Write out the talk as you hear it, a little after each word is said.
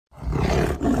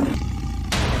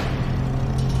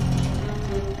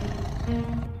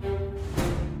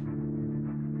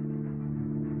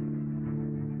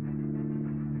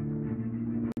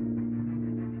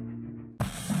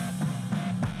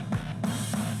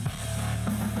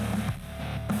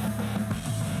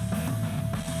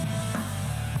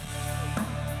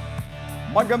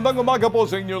Magandang umaga po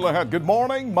sa inyo lahat. Good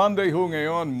morning. Monday ho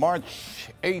ngayon,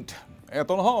 March 8.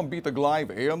 Ito na ho ang BITAG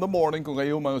Live in the morning kung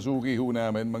kayo mga suki ho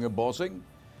namin, mga bossing,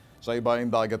 sa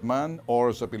ibaing dagat man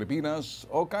or sa Pilipinas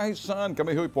o kahit saan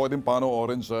kami ho'y pwedeng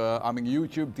panoorin sa aming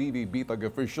YouTube TV BITAG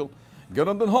Official.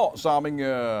 Ganon din ho sa aming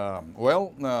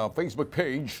Facebook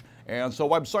page and sa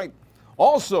website.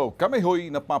 Also, kami ho'y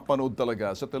napapanood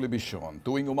talaga sa telebisyon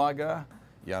tuwing umaga.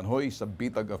 Yan ho'y sa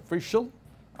BITAG Official.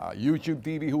 YouTube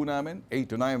TV ho namin, 8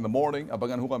 to 9 in the morning.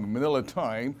 Abangan ho kami Manila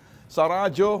time. Sa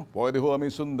radyo, pwede ho kami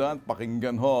sundan.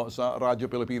 Pakinggan ho sa Radyo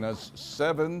Pilipinas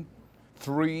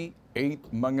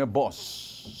 738 mga boss.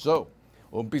 So,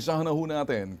 umpisahan na ho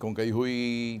natin. Kung kayo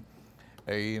ho'y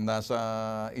ay nasa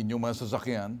inyong mga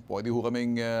sasakyan, pwede ho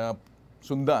kaming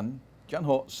sundan. Diyan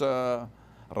ho sa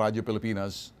Radyo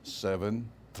Pilipinas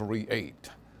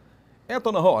 738. Eto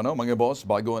na ho, mga boss,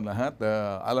 bago ang lahat.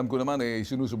 Alam ko naman,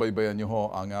 sinusubaybayan nyo ho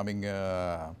ang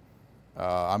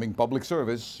aming public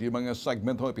service. Yung mga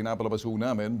segment ho, pinapalabas ho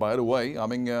namin. By the way,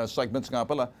 aming segments nga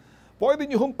pala, pwede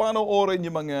nyo hong panoorin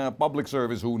yung mga public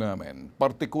service ho namin.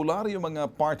 Partikular yung mga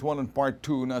part 1 and part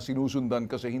 2 na sinusundan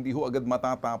kasi hindi ho agad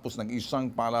matatapos ng isang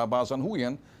palabasan ho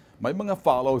yan. May mga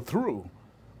follow-through.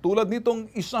 Tulad nitong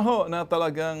isa ho na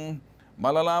talagang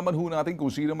malalaman ho natin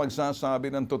kung sino magsasabi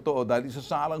ng totoo dahil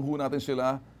isasalang ho natin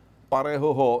sila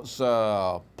pareho ho sa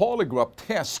polygraph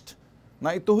test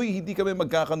na ito ho'y hindi kami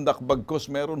magkakandak bagkos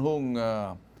meron hong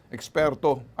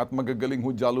eksperto at magagaling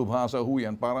ho jalubhasa ho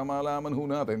yan para malaman ho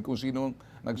natin kung sino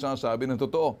nagsasabi ng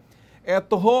totoo.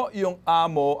 Ito ho yung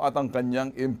amo at ang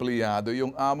kanyang empleyado,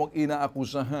 yung among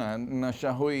inaakusahan na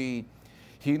siya ho'y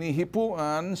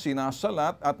hinihipuan,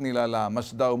 sinasalat at nilalamas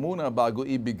daw muna bago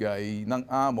ibigay ng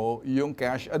amo yung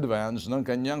cash advance ng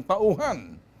kanyang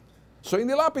tauhan. So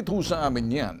inilapit ho sa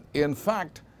amin yan. In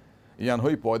fact, yan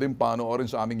ho'y pwedeng panoorin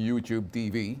sa aming YouTube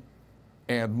TV.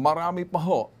 And marami pa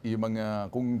ho, yung mga,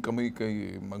 kung kami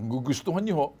magugustuhan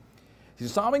nyo ho,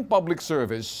 sa aming public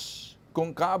service,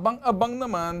 kung kaabang-abang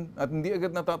naman at hindi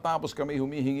agad natatapos kami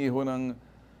humihingi ho ng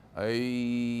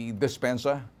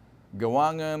despensa,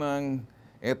 gawa nga ng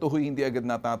eto ho'y hindi agad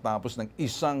natatapos ng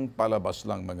isang palabas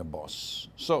lang mga boss.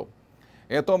 So,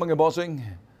 eto mga bossing,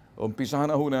 umpisahan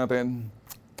na ho natin.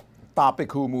 Topic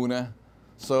ho muna.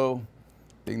 So,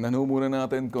 tingnan ho muna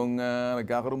natin kung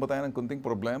nagkakaroon ba tayo ng kunting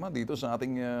problema dito sa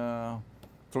ating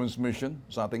transmission,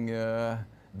 sa ating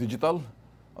digital.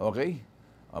 Okay?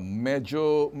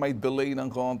 Medyo may delay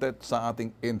ng content sa ating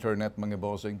internet mga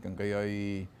bossing.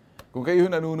 Kung kayo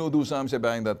nanonood sa amin sa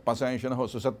Bang that, pasensya na ho.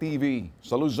 So sa TV,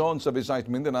 sa Luzon, sa Visayas,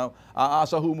 Mindanao,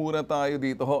 aasa ho muna tayo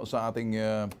dito ho sa ating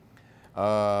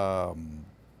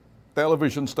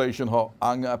television station ho,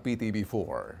 ang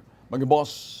PTV4. Mga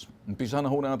boss, umpisa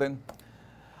na ho natin.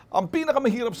 Ang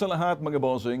pinakamahirap sa lahat, mga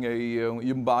bossing, ay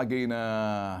yung bagay na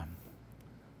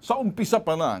sa umpisa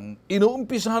pa lang,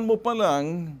 inuumpisahan mo pa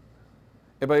lang,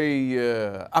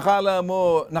 akala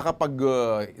mo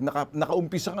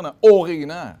nakaumpisa ka na, okay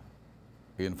na.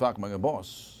 In fact, mga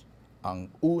boss, ang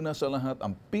una sa lahat,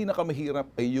 ang pinakamahirap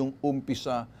ay yung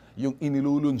umpisa, yung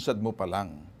inilulunsad mo pa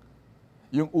lang.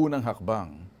 Yung unang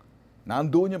hakbang.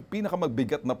 Nandoon yung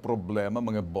pinakamagbigat na problema,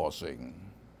 mga bossing.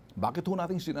 Bakit ho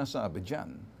natin sinasabi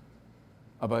dyan?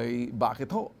 Bakit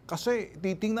ho? Kasi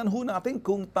titingnan ho natin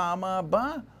kung tama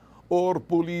ba or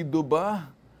pulido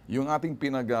ba yung ating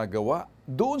pinagagawa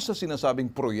doon sa sinasabing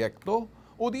proyekto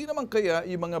o di naman kaya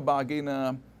yung mga bagay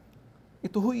na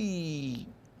ito ho'y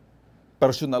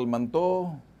personal man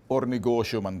to, or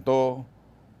negosyo man to,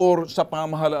 or sa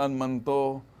pamahalaan man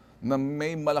to, na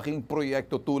may malaking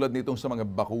proyekto tulad nitong sa mga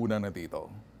bakuna na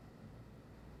dito.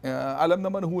 Alam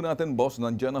naman ho natin, boss,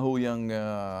 nandiyan na ho yung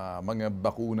mga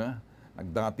bakuna,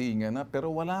 nagdatingan na, pero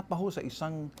wala pa ho sa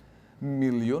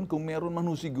 1,000,000. Kung meron man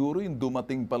ho siguro, yung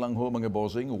dumating pa lang ho, mga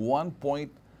bossing, 1.1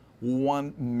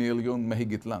 million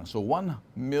mahigit lang. So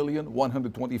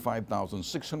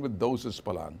 1,125,600 doses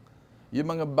pa lang yung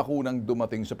mga bakunang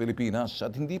dumating sa Pilipinas.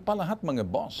 At hindi pa lahat, mga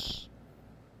boss,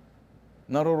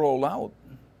 naro-roll out.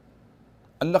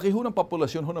 Ang laki ho ng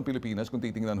populasyon ho ng Pilipinas kung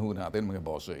titingnan ho natin, mga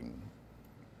bossing.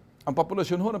 Ang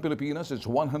populasyon ho ng Pilipinas is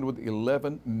 111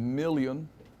 million.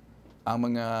 Ang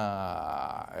mga,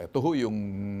 ito ho yung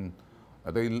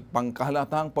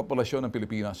pangkahalatang populasyon ng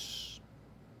Pilipinas.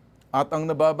 At ang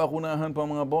nababakunahan pa,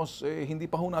 mga boss, hindi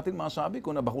pa ho natin masabi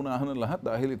kung nabakunahan ng lahat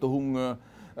dahil ito hong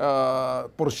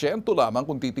porsyento lamang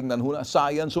kung titingnan ho na.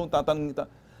 Science ho, tatanong kita,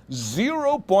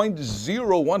 0.01%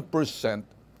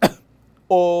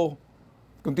 o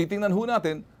kung titingnan ho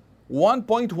natin,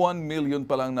 1.1 million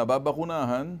pa lang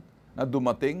nababakunahan na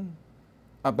dumating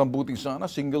at mabuti sana,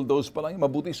 single dose pa lang.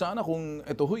 Mabuti sana kung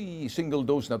ito ho'y single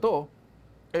dose na to,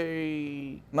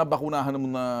 nabakunahan mo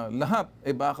na lahat,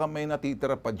 baka may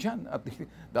natitira pa dyan at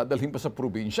dadalhin pa sa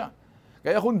probinsya.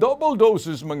 Kaya kung double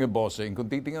doses mga bossing, kung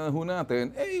titingnan ho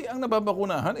natin, ang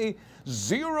nababakunahan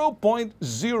 0.005%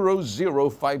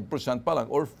 pa lang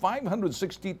or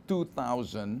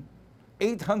 562,800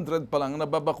 pa lang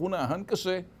nababakunahan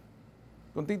kasi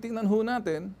kung titingnan ho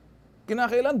natin,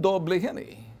 kinakailan doble yan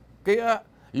Kaya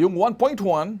yung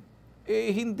 1.1,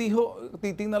 hindi ho,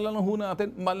 titingnan lang ho natin,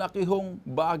 malaki hong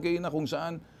bagay na kung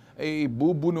saan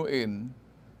bubunuin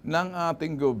ng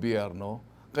ating gobyerno.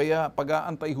 Kaya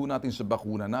pag-aantay ho natin sa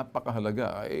bakuna,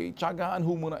 napakahalaga. Tiyagaan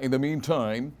ho muna. In the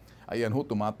meantime, ayan ho,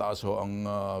 tumataas ho ang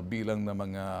bilang ng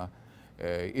mga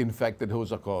infected ho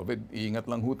sa COVID.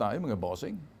 Ingat lang ho tayo mga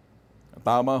bossing.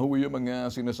 Tama ho yung mga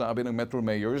sinasabi ng Metro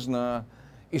Mayors na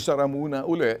isara muna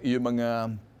uli yung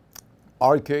mga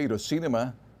arcade o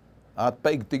cinema at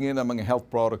paigtingin ang mga health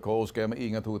protocols. Kaya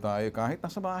maingat ho tayo. Kahit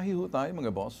nasa bahay ho tayo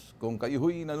mga boss. Kung kayo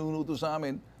ho'y nanunuto sa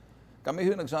amin, kami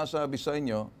ho nagsasabi sa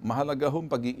inyo, mahalaga hong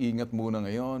pag-iingat muna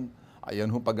ngayon.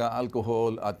 Ayan hong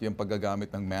pag-aalkohol at yung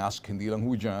paggagamit ng mask, hindi lang ho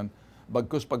dyan.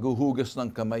 Bagkus paghuhugas ng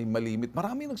kamay malimit.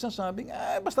 Marami nagsasabing,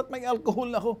 basta't may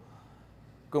alcohol ako.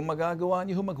 Kung magagawa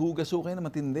niyo ho, maghugas ho kayo na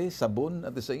matindi, sabon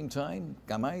at the same time,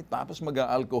 kamay, tapos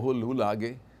mag-aalkohol ho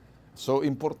lagi. So,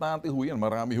 importante ho yan.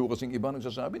 Marami ho kasing iba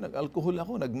nagsasabi, nag-alcohol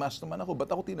ako, nag-mask naman ako,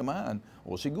 ba't ako tinamaan?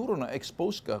 O siguro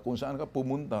na-expose ka kung saan ka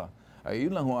pumunta.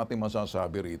 Yun lang ho ating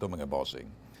masasabi rito mga bossing.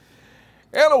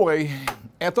 Anyway,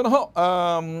 eto na ho.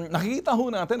 Nakikita ho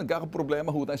natin, nagkakaproblema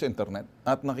ho tayo sa internet.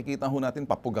 At nakikita ho natin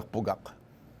papugak-pugak.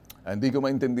 Hindi ko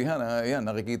maintindihan. Ayan,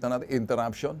 nakikita natin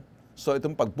interruption. So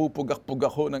itong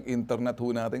pagpupugak-pugak ho ng internet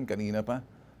ho natin kanina pa,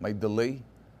 may delay.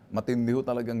 Matindi ho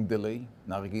talagang delay.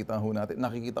 Nakikita ho natin.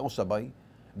 Nakikita ko sabay.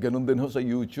 Ganun din ho sa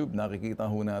YouTube, nakikita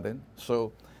ho natin. So,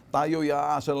 tayo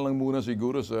iaasa lang muna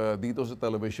siguro dito sa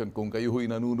television kung kayo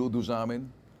ho'y nanunood sa amin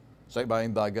sa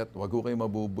ibaing dagat, wag ho kayo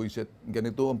mabubuisit.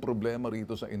 Ganito ang problema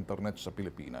rito sa internet sa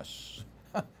Pilipinas.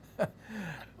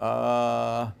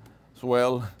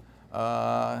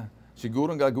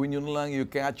 Siguro ang gagawin nyo na lang, you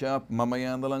catch up,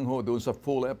 mamaya na lang ho, doon sa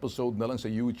full episode na lang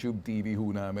sa YouTube TV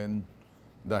ho namin.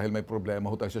 Dahil may problema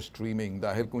ho tayo sa streaming.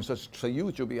 Dahil kung sa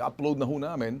YouTube, i-upload na ho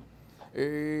namin,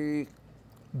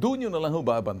 doon nyo na lang ho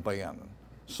babantayan.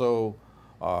 So,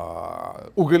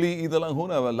 ugaliin na lang ho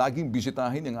na laging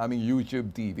bisitahin yung aming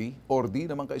YouTube TV or di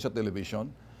naman kayo sa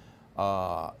television.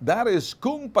 That is,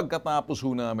 kung pagkatapos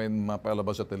ho namin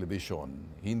mapalabas sa television,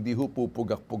 hindi ho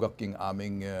pupugak-pugak yung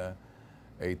aming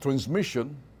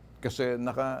transmission kasi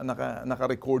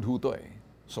naka-record ho to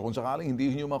So kung sakaling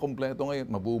hindi nyo makumpleto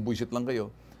ngayon, mabubuisit lang kayo,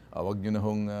 wag nyo na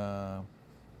hong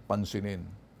pansinin.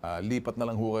 Lipat na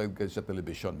lang ho kayo sa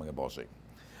television mga bossing.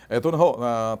 Ito na ho,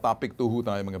 topic 2 ho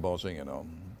tayo mga bossing.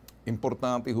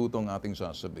 Importante ho itong ating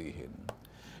sasabihin.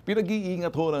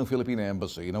 Pinag-iingat ho ng Philippine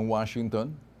Embassy ng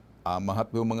Washington,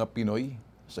 mahat ng mga Pinoy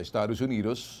sa Estados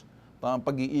Unidos,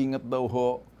 pag-iingat daw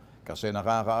ho kasi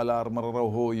nakaka-alarma raw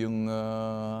ho yung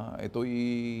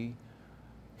ito'y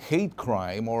hate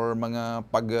crime or mga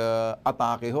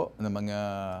pag-atake ho ng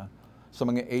sa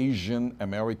mga Asian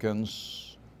Americans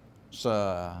sa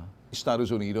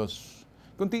Estados Unidos.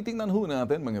 Kung titingnan ho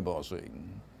natin mga bossing,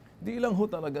 di lang ho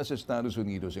talaga sa Estados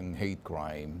Unidos yung hate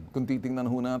crime. Kung titingnan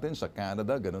ho natin sa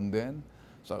Canada, ganun din.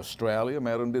 Sa Australia,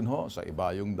 meron din ho. Sa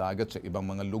iba yung dagat, sa ibang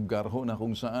mga lugar ho na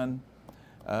kung saan.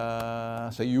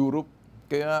 Sa Europe.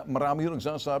 Kaya marami ho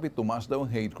nagsasabi, tumaas daw ang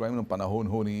hate crime ng panahon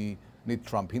ho ni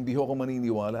Trump. Hindi ho ako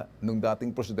maniniwala nung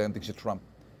dating presidente si Trump.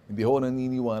 Hindi ho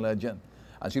naniniwala dyan.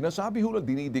 Ang sinasabi ho na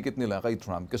dinidikit nila kay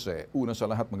Trump kasi una sa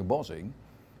lahat mga bossing,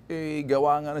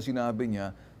 gawa nga na sinabi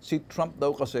niya, si Trump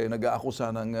daw kasi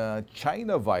nag-aakusa ng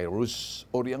China virus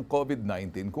o yung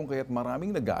COVID-19 kung kaya't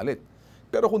maraming nagalit.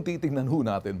 Pero kung titingnan ho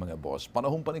natin mga boss,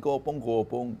 panahon pa ni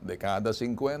Kopong-Kopong, dekada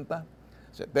 50,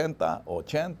 70,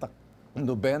 80,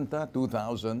 90,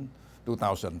 2000,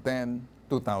 2010,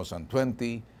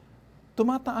 2020,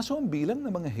 tumataas ho ang bilang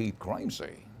ng mga hate crimes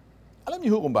Alam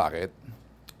niyo ho kung bakit?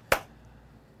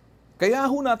 Kaya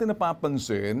ho natin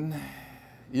napapansin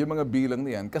yung mga bilang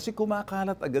niyan kasi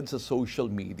kumakalat agad sa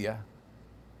social media.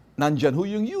 Nandyan ho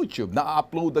yung YouTube,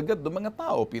 na-upload agad ng mga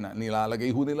tao,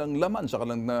 nilalagay ho nilang laman sa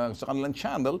kanilang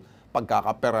channel,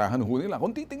 pagkakaperahan ho nila.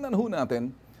 Kung titingnan ho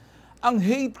natin, ang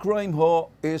hate crime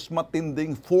ho is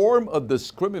matinding form of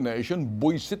discrimination,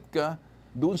 buisit ka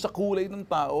doon sa kulay ng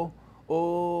tao o,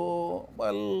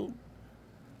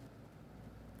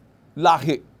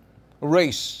 lahi,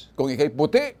 race. Kung ikay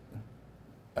puti,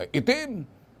 itim,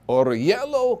 or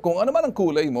yellow, kung ano man ang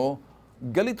kulay mo,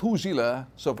 galit ho sila,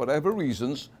 so for whatever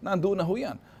reasons, nandoon na ho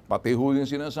yan. Pati ho yung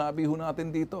sinasabi ho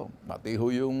natin dito, pati ho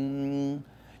yung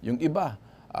iba,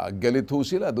 galit ho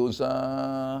sila doon sa,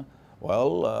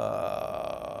 well,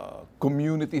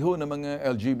 community ho ng mga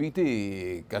LGBT,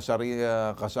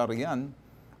 kasarian,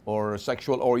 or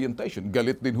sexual orientation.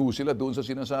 Galit din ho sila doon sa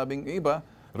sinasabing iba,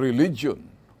 religion.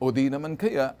 O di naman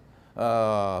kaya,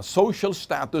 social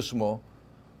status mo,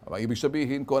 ibig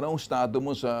sabihin kung anong estado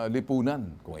mo sa lipunan,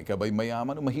 kung ikaw ba'y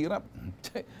mayaman o mahirap.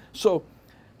 So,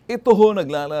 ito ho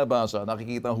naglalabasa,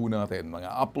 nakikita ho natin,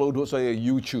 mga upload ho sa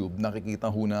YouTube, nakikita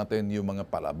ho natin yung mga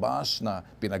palabas na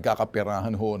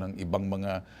pinagkakapirahan ho ng ibang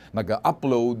mga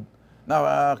nag-upload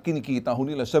na kinikita ho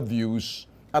nila sa views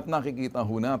at nakikita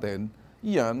ho natin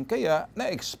yan, kaya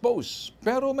na-expose.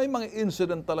 Pero may mga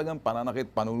incident talagang pananakit,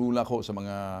 panunulak ho sa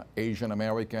mga Asian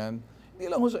American. Hindi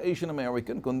lang ho sa Asian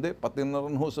American, kundi pati na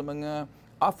rin ho sa mga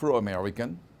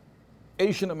Afro-American,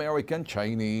 Asian American,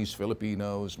 Chinese,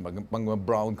 Filipinos, mga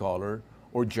brown color,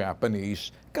 or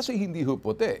Japanese, kasi hindi ho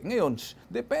puti. Ngayon,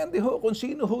 depende ho kung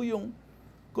sino ho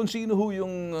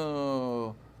yung,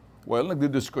 well,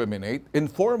 nagdi-discriminate, in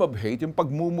form of hate, yung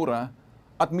pagmumura,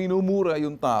 at minumura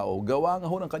yung tao, gawa nga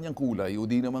ho ng kanyang kulay, o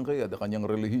di naman kaya, da kanyang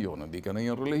relihiyon. Hindi ka na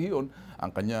yung relihiyon,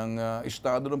 ang kanyang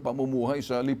estado ng pamumuhay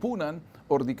sa lipunan,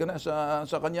 o di ka na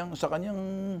sa kanyang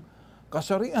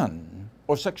kasarian,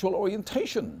 o sexual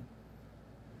orientation.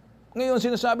 Ngayon,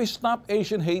 sinasabi, stop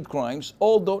Asian hate crimes,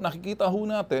 although nakikita ho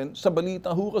natin, sa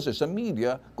balita ho kasi, sa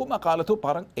media, kumakalat ho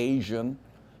parang Asian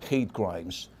hate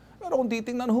crimes. Pero kung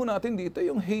titingnan ho natin dito,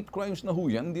 yung hate crimes na ho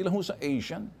yan, hindi lang ho sa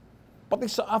Asian, pati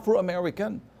sa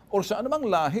Afro-American or sa anumang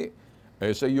lahi.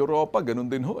 Sa Europa, ganun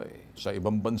din ho eh. Sa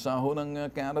ibang bansa ho ng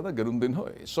Canada, ganun din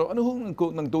ho eh. So ano ho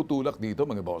nang tutulak dito,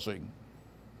 mga bossing?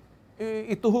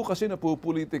 Ito ho kasi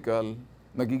napupolitical,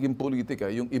 nagiging politika.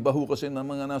 Yung iba ho kasi ng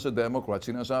mga nasa Democrats,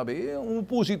 sinasabi,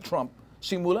 umupo si Trump,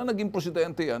 simula naging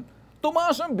presidente yan,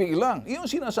 tumaas ang bilang. Yung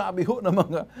sinasabi ho ng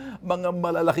mga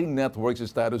malalaking networks sa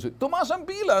Estados Unidos, tumaas ang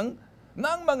bilang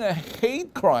ng mga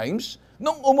hate crimes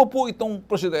nung umupo itong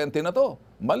presidente na to.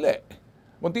 Mali.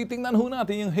 Kung titingnan ho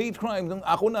natin yung hate crime nung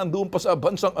ako nandoon pa sa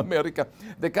bansang Amerika,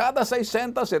 dekada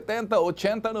 60, 70,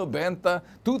 80, 90,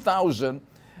 2000,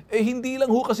 hindi lang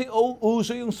ho kasi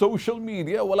uso yung social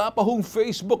media. Wala pa hong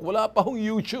Facebook, wala pa hong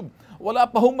YouTube, wala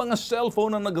pa hong mga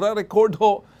cellphone na nagre-record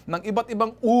ho ng iba't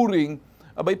ibang uring,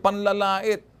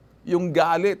 panlalait, yung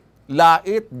galit,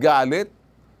 galit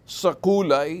sa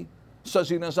kulay, sa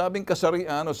sinasabing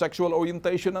kasarian o sexual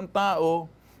orientation ng tao,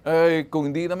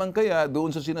 kung hindi naman kaya doon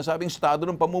sa sinasabing estado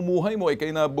ng pamumuhay mo, kayo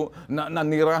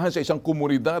nanirahan sa isang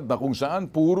komunidad na kung saan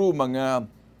puro mga,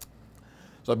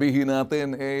 sabihin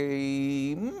natin,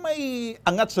 may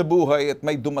angat sa buhay at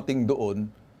may dumating doon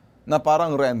na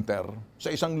parang renter sa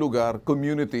isang lugar,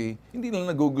 community, hindi nila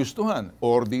nagugustuhan.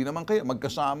 Or di naman kaya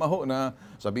magkasama ho na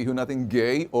sabihin natin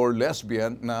gay or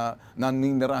lesbian na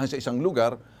naninirahan sa isang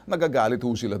lugar, nagagalit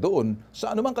ho sila doon.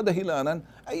 Sa anumang kadahilanan,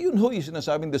 ay yun ho yung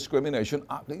sinasabing discrimination,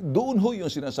 doon ho yung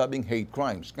sinasabing hate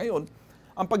crimes. Ngayon,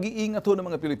 ang pag-iingat ho ng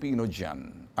mga Pilipino dyan,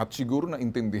 at siguro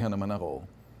naintindihan naman ako,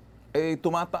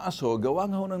 tumataas ho, gawa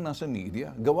nga ho ng nasa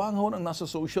media, gawa nga ho ng nasa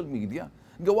social media,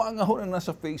 gawa nga ho ng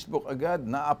nasa Facebook agad,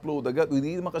 na-upload agad,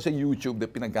 hindi naman kasi YouTube na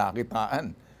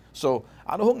pinagkakitaan. So,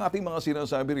 ano ho ng ating mga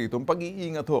sinasabi rito, ang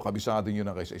pag-iingat ho, kabisado nyo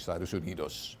na kayo sa Estados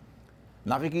Unidos.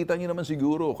 Nakikita nyo naman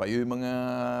siguro, kayo yung mga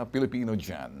Pilipino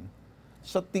dyan,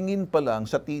 sa tingin pa lang,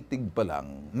 sa titig pa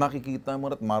lang, makikita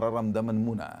mo at mararamdaman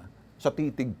mo na, sa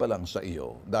titig pa lang sa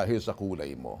iyo, dahil sa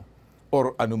kulay mo,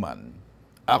 or anuman.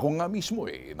 Ako nga mismo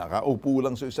nakaupo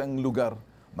lang sa isang lugar,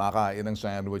 makain ng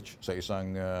sandwich sa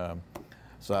isang,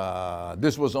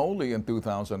 this was only in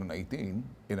 2018,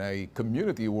 in a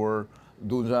community where,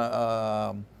 doon sa,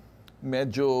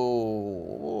 medyo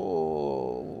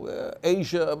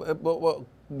Asia,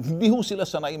 hindi ho sila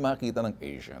sanay makita ng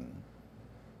Asian.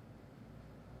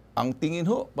 Ang tingin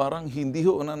ho, parang hindi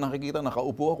ho na nakikita,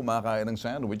 nakaupo ako kumakain ng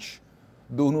sandwich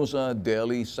doon ho sa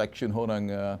deli section ho ng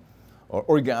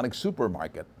organic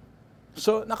supermarket.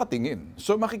 So, nakatingin.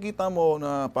 So, makikita mo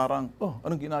na parang,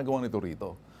 anong ginagawa nito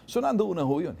rito? So, nandoon na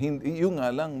ho yun. Yung nga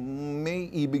lang, may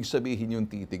ibig sabihin yung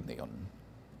titig na yun.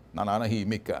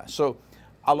 Nananahimik ka. So,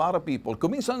 a lot of people,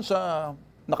 kuminsan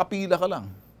nakapila ka lang.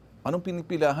 Anong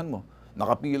pinipilahan mo?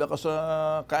 Nakapila ka sa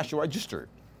cash register.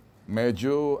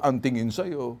 Medyo ang tingin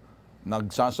sa'yo,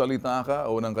 nagsasalita ka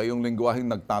o ng kayong lingwaheng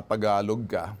nagtatagalog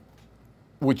ka,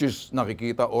 which is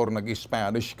nakikita or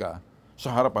nag-Spanish ka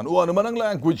sa harapan. O ano man ang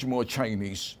language mo,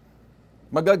 Chinese.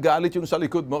 Magagalit yung sa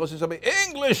likod mo kasi sabi,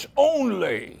 English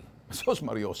only! Sos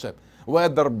Mariosep.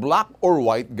 Whether black or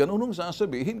white, ganun ang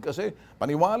sasabihin kasi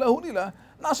paniwala ho nila,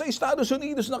 nasa Estados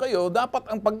Unidos na kayo, dapat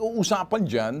ang pag-uusapan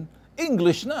dyan,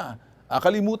 English na.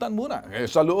 Kalimutan muna.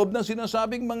 Sa loob ng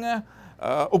sinasabing mga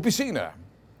opisina,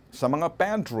 sa mga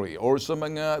pantry or sa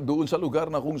mga doon sa lugar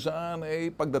na kung saan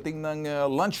ay pagdating ng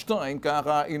lunchtime,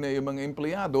 kakain na yung mga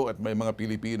empleyado at may mga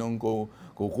Pilipinong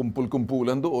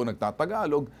kukumpul-kumpulan doon,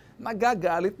 nagtatagalog,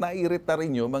 nagagalit, nairita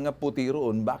rin yung mga puti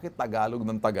roon. Bakit Tagalog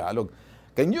ng Tagalog?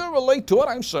 Can you relate to what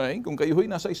I'm saying? Kung kayo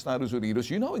nasa Estados Unidos,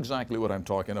 you know exactly what I'm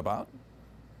talking about.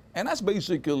 And that's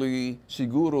basically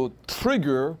siguro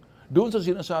trigger doon sa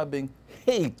sinasabing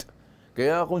hate.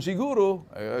 Kaya kung siguro,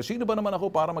 sino ba naman ako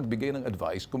para magbigay ng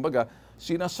advice? Kumbaga,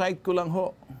 sinasite ko lang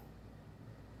ho.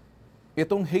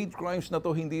 Itong hate crimes na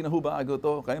to, hindi na ho bago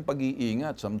to. Kaya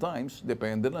pag-iingat, sometimes,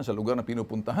 depende lang sa lugar na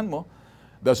pinupuntahan mo.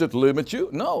 Does it limit you?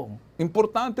 No.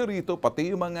 Importante rito,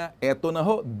 pati yung mga, eto na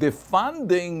ho,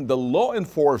 defunding the law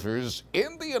enforcers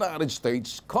in the United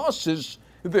States causes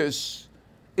this.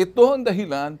 Ito ang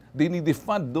dahilan,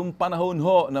 dinidefund doon panahon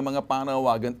ho ng mga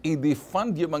panawagan,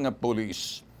 i-defund yung mga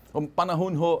police. Ang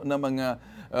panahon ho ng mga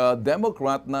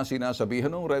Democrat na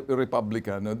sinasabihan ng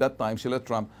Republican, that time sila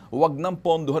Trump, huwag nang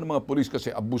pondohan ng mga pulis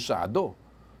kasi abusado.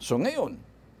 So ngayon,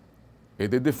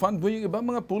 i-defund mo yung ibang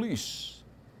mga pulis.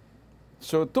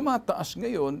 So tumataas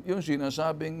ngayon yung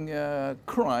sinasabing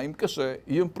crime kasi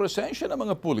yung presensya ng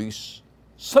mga pulis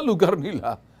sa lugar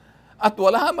nila at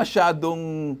wala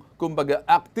masyadong, kumbaga,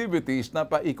 activities na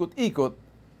paikot-ikot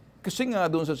kasi nga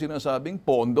doon sa sinasabing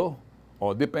pondo.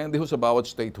 O, depende ho sa bawat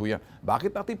state ho yan. Bakit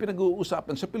natin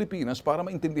pinag-uusapan sa Pilipinas para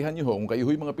maintindihan nyo ho, kung kayo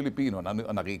ho yung mga Pilipino na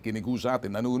nakikinig ho sa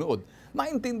atin, nanonood,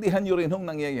 maintindihan nyo rin hong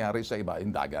nangyayari sa iba yung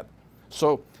dagat.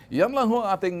 So, yan lang ho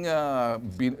ating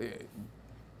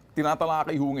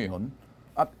tinatalakay ho ngayon.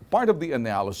 At part of the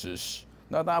analysis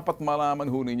na dapat malaman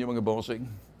ho ninyo mga bossing.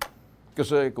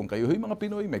 Kasi kung kayo ho yung mga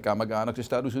Pinoy, may kamag-anak sa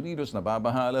Estados Unidos,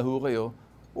 nababahala ho kayo,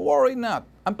 worry not.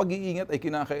 Ang pag-iingat ay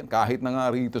kinakain kahit na nga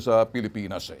rito sa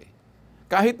Pilipinas eh.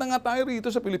 Kahit na nga tayo rito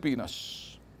sa Pilipinas,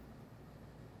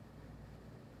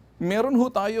 meron ho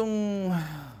tayong,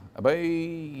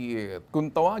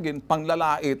 kung tawagin,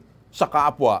 panglalait sa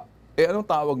kapwa, anong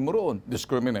tawag mo roon?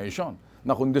 Discrimination.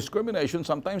 Na kung discrimination,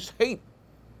 sometimes hate.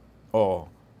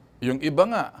 Yung iba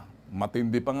nga,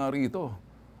 matindi pa nga rito,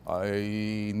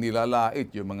 ay nilalait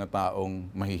yung mga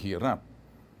taong mahihirap.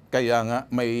 Kaya nga,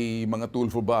 may mga tool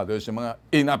for brothers, yung mga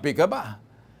inapi ka ba?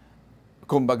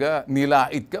 Kumbaga,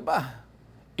 nilait ka ba?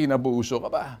 Inabuso ka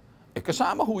ba?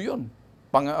 Kasama ho yun.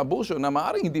 Pang-abuso na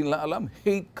maaaring hindi nila alam,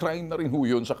 hate crime na rin ho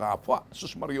yun sa kapwa.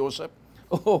 Sus Mariosep.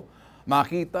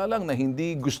 Makita lang na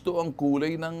hindi gusto ang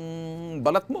kulay ng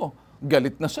balat mo.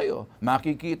 Galit na sa'yo.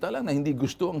 Makikita lang na hindi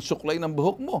gusto ang suklay ng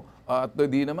buhok mo. At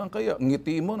di naman kaya,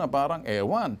 ngiti mo na parang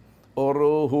ewan. Or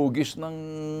hugis ng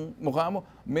mukha mo.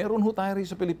 Meron ho tayo rin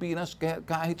sa Pilipinas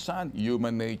kahit saan.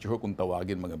 Human nature ho kung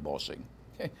tawagin mga bossing.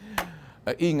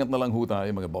 Ingat na lang ho tayo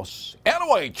mga boss.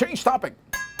 Anyway, change topic.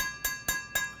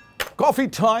 Coffee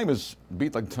time is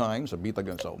BITAG time. Sa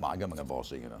BITAG sa umaga mga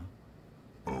bossing.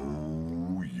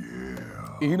 Oh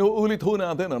yeah. Inuulit ho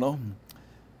natin, ano?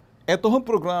 Ito ang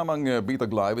programang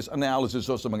BITAG Live is analysis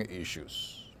ho sa mga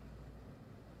issues.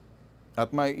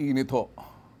 At may init ho.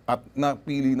 At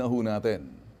napili na ho natin.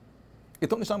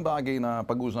 Itong isang bagay na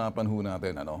pag-usapan ho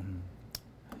natin, ano?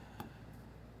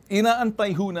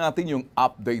 Inaantay ho natin yung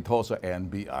update ho sa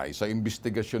NBI, sa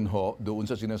investigasyon ho doon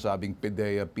sa sinasabing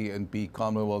PDEA-PNP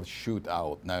Commonwealth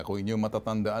Shootout na kung inyong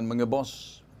matatandaan mga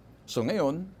boss. So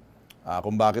ngayon,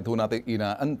 kung bakit ho natin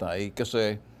inaantay,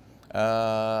 kasi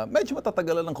medyo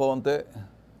matatagalan ng konti.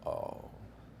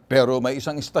 Pero may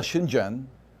isang istasyon dyan,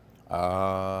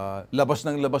 labas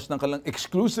ng kalang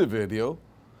exclusive video,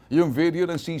 yung video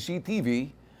ng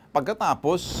CCTV.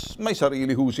 Pagkatapos, may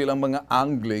sarili ho silang mga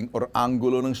angling or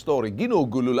anggulo ng story.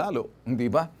 Ginugulo lalo,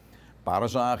 hindi ba? Para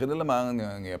sa akin na lamang,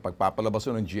 pagpapalabas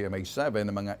ng GMA7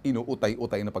 ng mga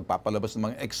inuutay-utay na pagpapalabas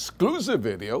ng mga exclusive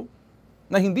video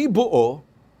na hindi buo,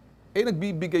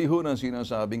 nagbibigay ho ng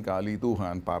sinasabing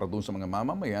kalituhan para doon sa mga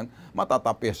mamamayan,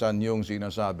 matatapyasan yung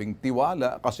sinasabing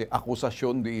tiwala kasi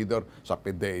akusasyon di either sa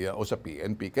PDEA o sa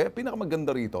PNP. Kaya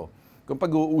pinakamaganda rito, kung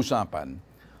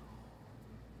pag-uusapan,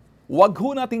 wag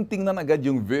ho nating tingnan agad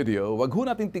yung video, wag ho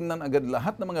nating tingnan agad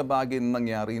lahat ng mga bagay na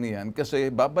nangyari niyan kasi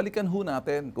babalikan ho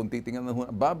natin, kung titingnan ho,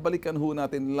 babalikan ho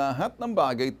natin lahat ng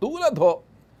bagay tulad ho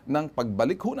ng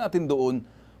pagbalik ho natin doon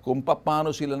kung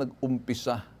paano sila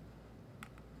nag-umpisa.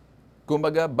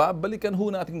 Kumbaga, babalikan ho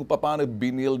natin kung paano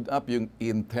binild up yung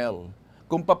intel.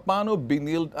 Kung paano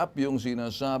binild up yung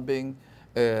sinasabing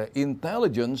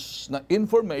intelligence na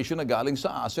information na galing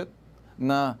sa asset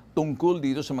na tungkol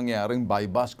dito sa mangyaring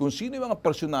buy-bust. Kung sino yung mga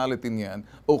personality niyan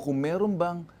o kung meron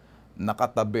bang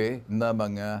nakatabi na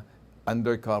mga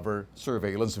undercover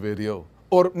surveillance video.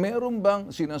 Or meron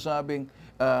bang sinasabing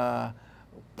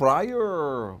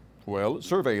prior Well,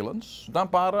 surveillance na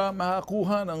para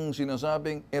makakuha ng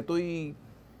sinasabing ito'y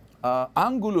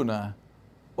anggulo na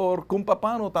or kung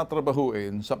paano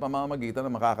tatrabahuin sa pamamagitan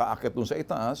na makakaakit dun sa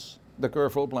itaas, the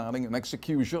careful planning and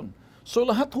execution. So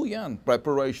lahat ho yan,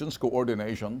 preparations,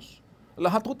 coordinations,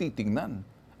 lahat ho titingnan.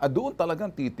 At doon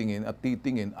talagang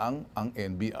titingin ang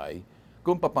NBI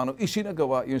kung paano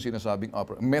isinagawa yung sinasabing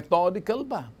operation. Methodical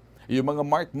ba? Yung mga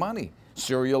marked money,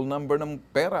 serial number ng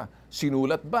pera,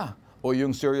 sinulat ba? O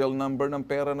yung serial number ng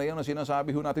pera na yan na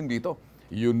sinasabi ho natin dito,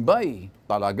 yun ba'y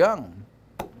talagang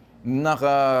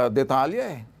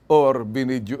nakadetalye? Or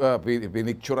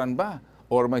pinicturan ba?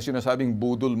 Or may sinasabing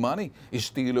budol money?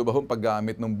 Estilo ba hong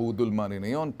paggamit ng budol money na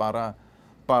yon para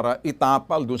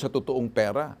itapal doon sa totoong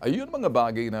pera? Ayun mga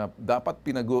bagay na dapat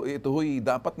ito ho'y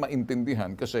dapat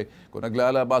maintindihan kasi kung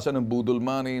naglalabasan ng budol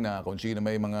money na kung sino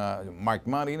may mga marked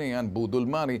money na yan, budol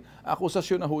money,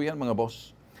 akusasyon na ho yan mga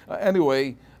boss.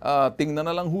 Anyway, tingnan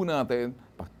na lang ho natin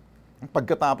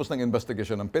pagkatapos ng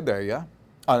investigasyon ng PDEA,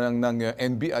 ng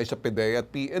NBI sa PDEA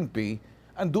at PNP,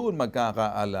 andun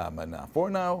magkakaalaman na. For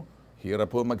now,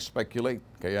 hirap po mag-speculate.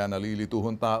 Kaya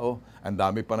nalilituhon tao. Ang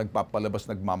dami pa nagpapalabas,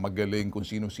 nagmamagaling kung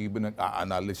sino-sino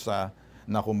nag-aanalisa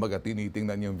na kumbaga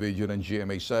tinitingnan yung video ng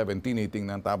GMA7,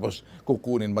 tinitingnan tapos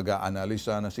kukunin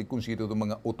mag-aanalisa na kung sino itong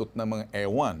mga utot na mga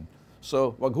ewan.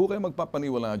 So, wag ho kayo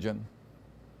magpapaniwala dyan.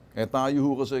 Tayo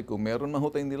ho kasi kung meron man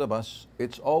ho tayong nilabas,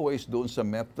 it's always doon sa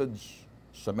methods,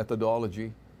 sa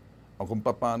methodology, o kung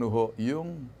paano ho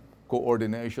yung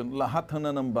coordination, lahat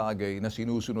na ng bagay na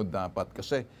sinusunod dapat.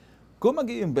 Kasi kung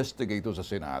mag-i-investigate sa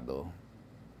Senado,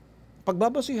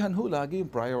 pagbabasihan ho lagi yung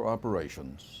prior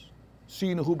operations.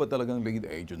 Sino ho ba talagang lead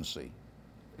agency?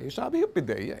 Sabi yung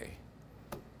PDEA eh.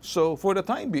 So, for the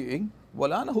time being,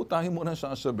 wala na ho tayo muna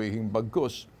sasabihin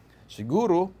bagkus.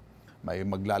 Siguro, may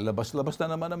maglalabas-labas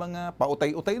na naman ng mga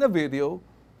pautay-utay na video,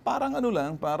 parang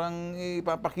parang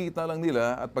ipapakita lang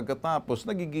nila at pagkatapos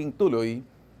nagiging tuloy,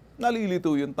 nalilito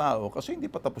yung tao kasi hindi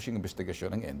pa tapos yung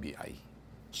investigasyon ng NBI.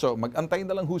 So, mag-antay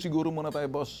na lang ho siguro muna tayo,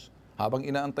 boss. Habang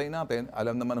inaantay natin,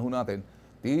 alam naman ho natin,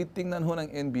 titingnan ho ng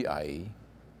NBI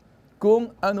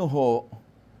kung ano ho,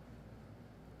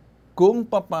 kung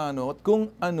paano at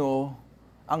kung ano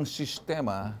ang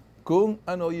sistema, kung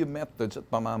ano yung methods at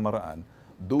pamamaraan,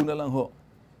 doon na lang ho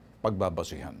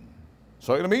pagbabasihan.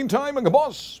 So, in the meantime, mga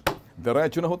boss,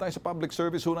 diretso na ho tayo sa public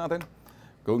service ho natin.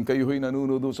 Kung kayo ho'y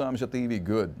nanonood sa amin sa TV,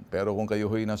 good. Pero kung kayo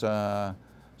ho'y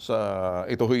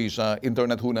sa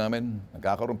internet ho namin,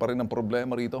 nagkakaroon pa rin ng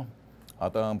problema rito.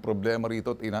 At ang problema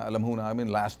rito, inaalam ho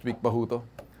namin, last week pa ho to,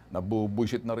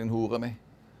 nabubushit na rin ho kami.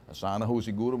 Sana ho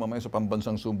siguro mamaya sa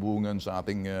pambansang sumbungan sa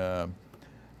ating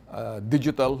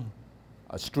digital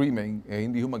streaming,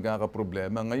 hindi ho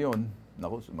magkakaproblema. Ngayon,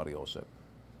 naku, Mariosep,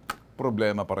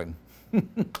 problema pa rin.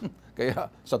 Kaya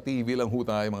sa TV lang ho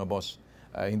tayo mga boss.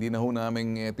 Hindi na ho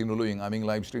namin tinuloy ang aming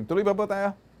live stream. Tuloy ba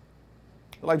tayo?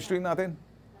 Live stream natin?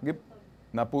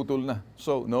 Naputol na.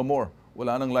 So, no more.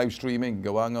 Wala nang live streaming.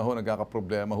 Gawa nga ho,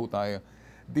 nagkakaproblema ho tayo.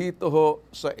 Dito ho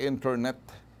sa internet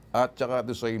at saka at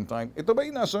the same time. Ito ba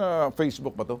yung nasa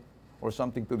Facebook ba to? Or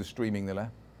something to the streaming nila?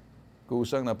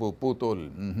 Kusang napuputol.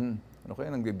 Ano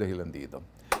kaya nang dahilan dito?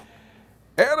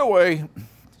 Anyway,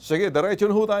 sige, diretso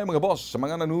na ho tayo mga boss. Sa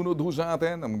mga nanonood ho sa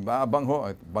atin, ang babang ho,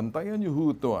 at bantayan nyo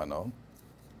ho ito,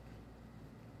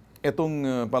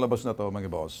 Itong palabas na to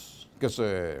mga boss.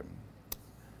 Kasi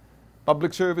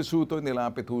public service ho ito,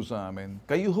 nilapit ho sa amin.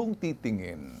 Kayo hong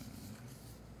titingin.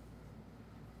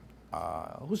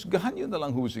 Husgahan nyo na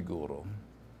lang ho siguro.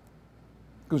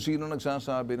 Kung sino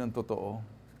nagsasabi ng totoo,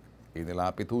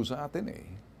 inilapit ho sa atin eh.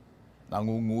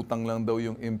 Nangungutang lang daw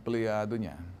yung empleyado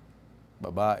niya,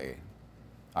 babae,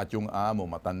 at yung amo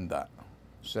matanda,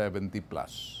 70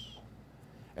 plus.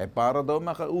 Para daw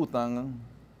makautang,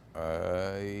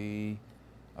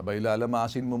 abay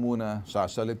lalamasin mo muna,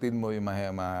 sasalitin mo yung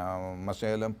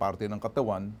maselang parte ng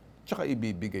katawan, tsaka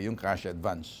ibibigay yung cash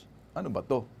advance. Ano ba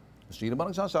to? Sino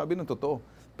ba nagsasabi ng totoo?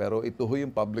 Pero ito ho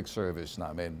yung public service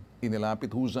namin.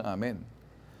 Inilapit ho sa amin.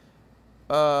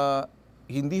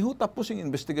 Hindi ho tapos yung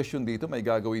investigasyon dito, may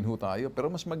gagawin ho tayo. Pero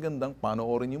mas magandang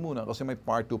panoorin nyo muna kasi may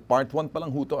part 2. Part 1 pa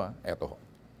lang ho to. Eto ho.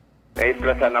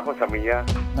 Plasan ako, sabi niya.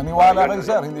 Naniwala kayo,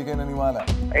 sir? Hindi kayo naniwala?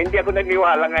 Hindi ako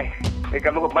naniwala nga eh.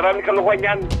 Maraming kalukuhan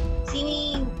yan.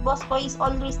 Si Boss Boy is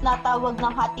always natawag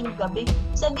ng hating gabi.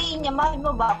 Sabihin niya, mahal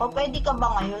mo ba ako? Pwede ka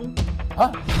ba ngayon? Ha?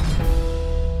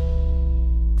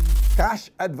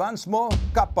 Cash advance mo,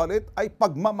 kapalit ay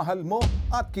pagmamahal mo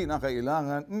at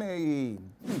kinakailangan may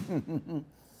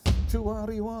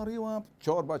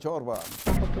chorba.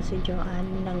 po si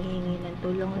Joanne, nanghihingi ng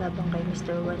tulong laban kay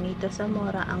Mr. Juanito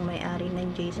Zamora, ang may-ari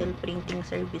ng JCL Printing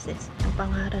Services. Ang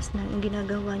pangharas na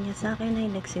ginagawa niya sa akin ay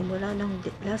nagsimula noong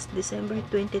last December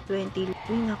 2020.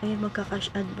 Tuwing ako'y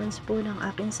magka-cash advance po ng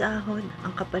aking sahod,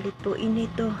 ang kapalit po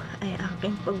inito ay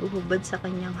aking paghuhubad sa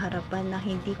kanyang harapan na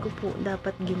hindi ko po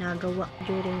dapat ginagawa.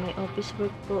 During my office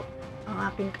work po, ang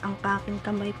aking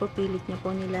kamay po pilit niya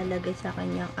po nilalagay sa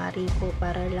kanyang ari po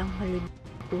para lang halib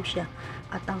po siya,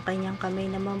 at ang kanyang kamay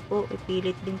naman po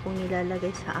ipilit din po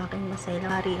nilalagay sa aking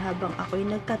masaylang hari habang ako'y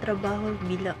nagtatrabaho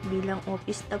bilang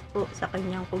office staff po sa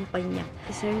kanyang kumpanya.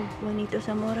 Si Sir Juanito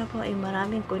Zamora po ay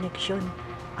maraming koneksyon.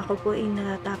 Ako po ay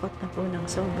natatakot na po ng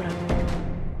sobra.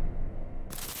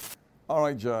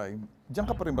 Alright, Jai. Diyan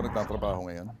ka pa rin ba nagtatrabaho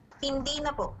ngayon? Hindi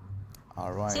na po.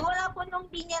 Alright. Simula po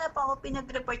nung di niya na po ako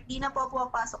pinag-report, di na po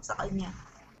ako papasok sa kanya.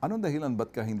 Anong dahilan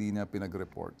ba't ka hindi niya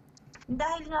pinag-report?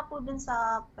 Dahil nga po dun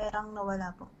sa perang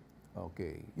nawala po.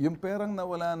 Okay. Yung perang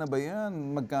nawala na ba yan?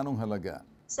 Magkanong halaga?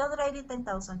 So already 10,000.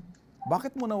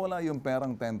 Bakit mo nawala yung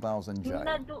perang 10,000, Jai?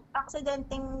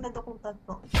 Aksidenteng nadukutan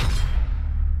po.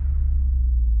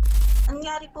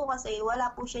 Nangyari po kasi,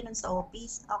 wala po siya nun sa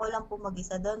office. Ako lang po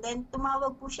mag-isa doon. Then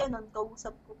tumawag po siya nun,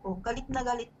 kausap ko po. Galit na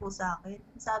galit po sa akin.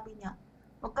 Sabi niya,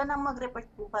 huwag ka nang mag-report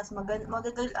bukas.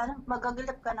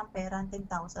 Magagalap ka ng pera,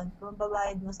 10,000. Kung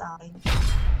babayad mo sa akin.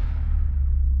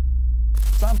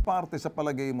 Saan parte sa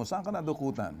palagay mo? Saan ka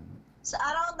nadukutan? Sa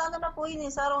around na po yun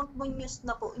sa around Muñoz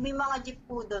na po. May mga jeep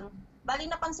po doon. Bali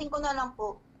napansin ko na lang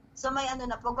po. Sa may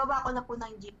pagbaba ko na po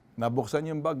ng jeep. Nabuksan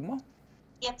yung bag mo?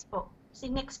 Yes po.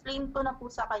 Sin-explain ko na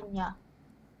po sa kanya.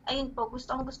 Ayun po,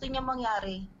 gusto niya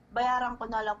mangyari. Bayaran ko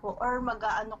na lang po or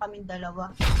mag-aano kaming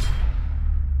dalawa.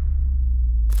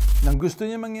 Nang gusto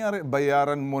niya mangyari,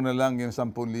 bayaran mo na lang yung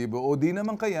 10,000 o di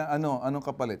naman kaya, anong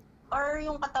kapalit? Or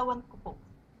yung katawan ko po.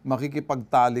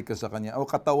 Makikipagtali ka sa kanya o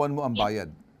katawan mo ang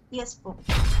bayad? Yes po.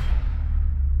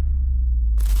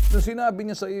 Nung sinabi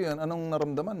niya sa iyo yan, anong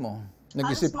naramdaman mo?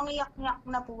 Halos mangiyak-nyak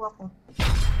na po ako.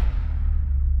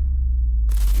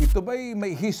 Ito ba'y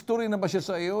may history na ba siya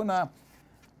sa iyo na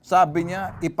sabi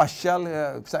niya ipasyal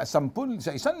sa 1,000,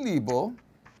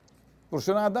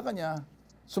 kursyonada ka niya,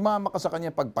 sumama ka sa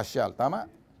kanya pagpasyal, tama?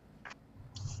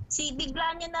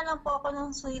 Bigla niya na lang po ako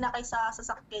nung sinakay sa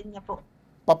sasakyan niya po.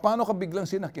 Paano ka biglang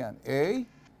sinakyan?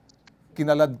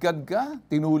 Kinaladkad ka,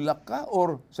 tinulak ka,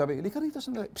 or sabi, lika rito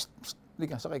sandali, psst, psst,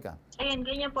 lika, sakay ka. Ayun,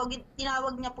 ganyan po,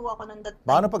 tinawag niya po ako nung that time.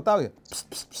 Paano pagtawag? Psst,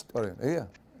 psst, psst, or,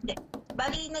 Hindi.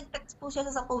 Bali, nag-text po siya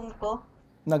sa phone ko.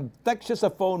 Nag-text siya sa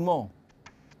phone mo?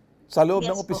 Sa loob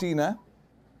ng Yes po. opisina?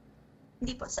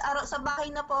 Hindi po. Sa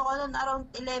bahay na po ako noon, around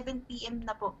 11 p.m.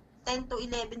 na po. 10 to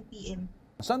 11 p.m.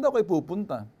 Saan daw kayo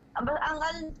pupunta?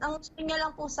 Ang gusto niya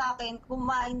lang po sa akin,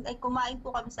 kumain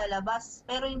po kami sa labas.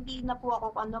 Pero hindi na po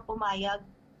ako pumayag.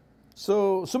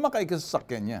 So, sumakay ka sa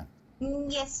sakyan niya?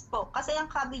 Yes po. Kasi ang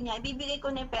sabi niya, ibibigay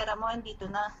ko na yung pera mo, andito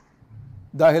na.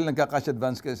 Dahil nagka-cash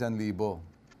advance ka 1,000.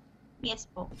 Yes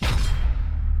po.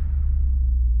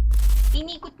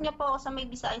 Inikot niya po ako sa may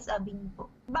Visayas Avenue po.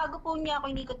 Bago po niya ako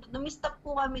inikot, dumistop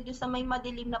po kami doon sa may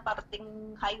madilim na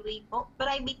parting highway po.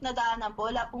 Private na daanan po.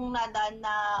 Wala pong nadaan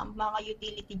na mga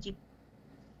utility jeep.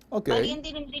 Okay. Bali, yung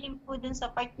dilim-dilim po doon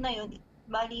sa part na yun.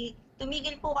 Bali,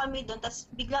 tumigil po kami doon, tapos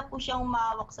bigla po siyang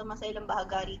umawak sa masailang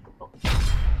bahagari ko po.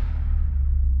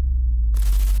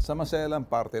 Sa maselang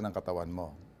parte ng katawan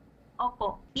mo?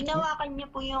 Opo. Hinawakan niya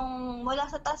po yung mula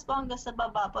sa taas po hanggang sa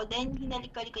baba po. Then,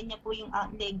 hinalik-halikan niya po yung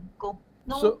leg ko.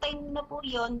 Nung time na po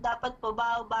yon, dapat po,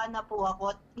 bababa na po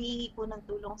ako at hihingi po ng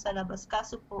tulong sa labas.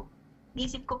 Kaso po,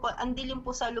 isip ko po, ang dilim po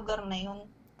sa lugar na yun.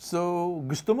 So,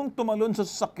 gusto mong tumalon sa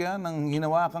sasakyan nang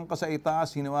hinawakan ka sa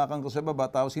itaas, hinawakan ka sa baba,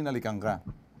 tapos hinalikan ka?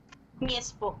 Yes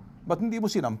po. Ba't hindi mo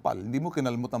sinampal? Hindi mo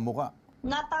kinalmot ang muka?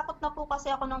 Natakot na po kasi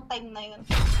ako nung time na yun.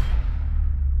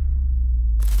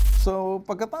 So,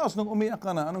 pagkatapos nung umiyak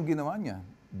ka na, anong ginawa niya?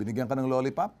 Binigyan ka ng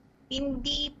lollipop?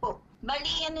 Hindi po. Bali,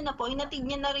 hinatid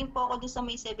niya na rin po ako doon sa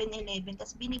may 7-Eleven.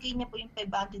 Tapos binigay niya po yung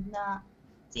 500 na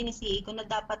sinisiya ko na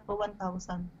dapat po 1,000.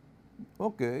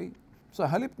 Okay. Sa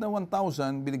halip na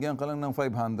 1,000, binigyan ka lang ng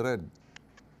 500.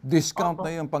 Discount Opo.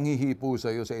 na yung panghihipo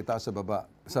sa iyo sa itaas sa baba.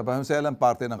 Sa maselang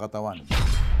parte ng katawan.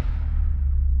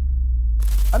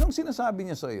 Anong sinasabi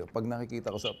niya sa iyo pag nakikita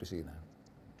ko sa opisina?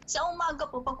 Sa umaga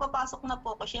po, pagpapasok na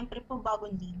po ako, syempre po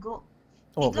bagong ligo.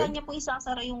 Bigla Okay. niya po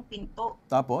isasara yung pinto.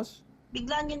 Tapos?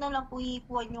 Bigla niya na lang po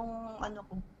iipuan yung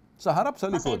ko. Sa harap,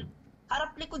 sa likod?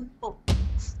 Harap-likod po.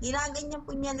 Ginaganyan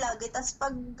po niya lagi. Tapos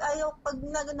pag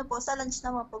nagano po, sa lunch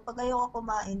naman po, pag ayaw ko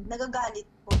kumain, nagagalit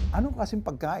po. Anong kasing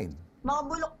pagkain? Mga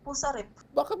bulok po sa rep.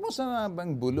 Bakit mo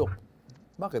sinabing bulok?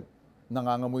 Bakit?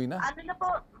 Nangangamoy na? Ano na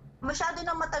po, masyado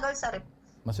nang matagal sa rep.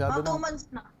 Masyado Mga 2 na. months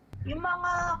na. Yung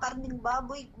mga karning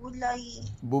baboy, gulay,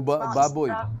 mga Baboy.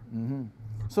 isda. Mhm.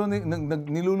 So,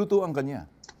 nilulutuan ka niya.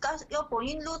 Kasi, yun po,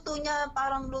 yung luto niya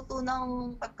parang luto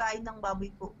ng pagkain ng baboy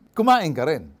po. Kumain ka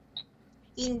rin.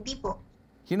 Hindi po.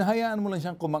 Hinahayaan mo lang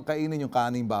siyang kainin yung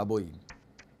kaning baboy.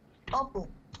 Opo.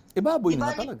 Baboy Di na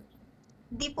bali- talaga.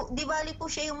 Di bali po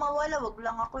siya yung mawala, wag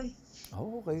lang ako eh.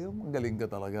 Okay, magaling ka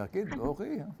talaga, kid.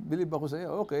 Okay, believe ako sa'yo.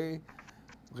 Okay.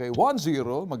 Okay,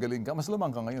 1-0, magaling ka. Mas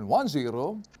lamang ka ngayon.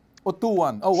 1-0 o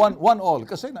 2-1. Oh, 1 all.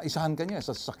 Kasi naisahan ka niya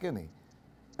sa sasakyan eh.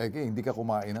 Okay, hindi ka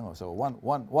kumain ako. So, 1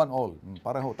 all.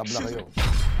 Pareho, tabla kayo.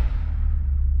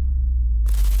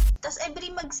 Tapos every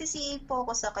magsisi po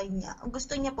ako sa kanya. Ang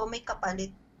gusto niya po may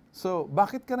kapalit. So,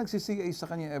 bakit ka nagsi-CA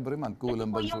sa kanya every month? Kulang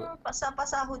ba Kasi po yung yung sa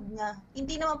pasahod niya,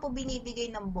 hindi naman po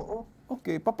binibigay ng buo.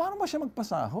 Okay, paano ba siya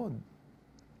magpasahod?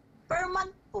 Per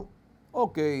month po.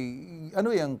 Okay,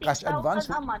 ano yung cash 6,000 advance?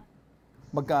 a month.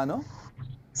 Magkano?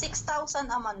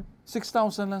 6,000 a month.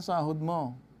 6,000 lang sahod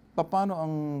mo. Paano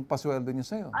ang pasweldo niya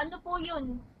sa'yo? Ano po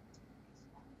yun?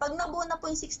 Pag nabuo na po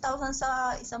yung 6,000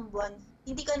 sa isang buwan,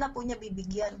 hindi ka na po niya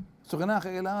bibigyan. So,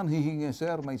 kailangan hihingi,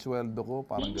 sir, may sweldo ko.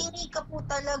 Parang ganun. Hihingi ka po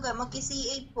talaga,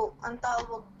 mag-CA po, ang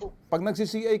tawag po. Pag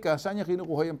nagsi-CA ka, saan niya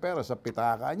kinukuha yung pera? Sa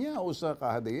pitaka niya o sa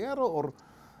kahadeyero or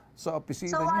sa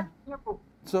opisina Sa niya? wallet niya po.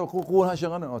 So, kukuha siya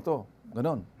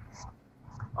ganon.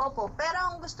 Opo, pero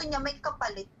ang gusto niya may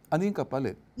kapalit. Ano yung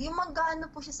kapalit? Yung magano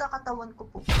po siya sa katawan ko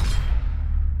po.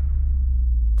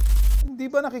 Hindi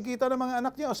ba nakikita ng mga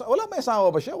anak niya? Wala, may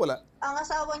asawa ba siya? Wala. Ang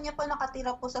asawa niya po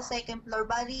nakatira po sa second floor,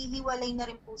 bali hiwalay na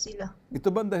rin po sila. Ito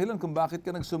ba ang dahilan kung bakit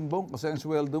ka nagsumbong? Kasi ang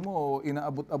sweldo mo,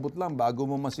 inaabot-abot lang. Bago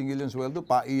mo masingil yung sweldo,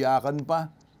 paiyakan pa.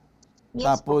 Yes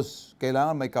Tapos,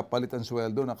 kailangan may kapalit ang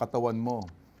sweldo na katawan mo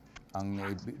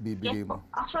ang bibigay Yes po. mo.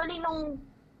 Actually, nung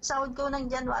sahod ko ng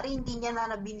January, hindi niya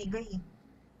na binigay.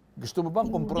 Gusto mo bang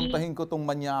kumprontahin ko tong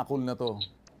manyakol na to?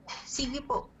 Sige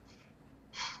po.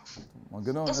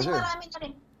 Ganun, Kasi marami na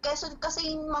rin.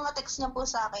 Kasi yung mga text niya po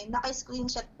sa akin,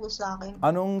 naka-screenshot po sa akin.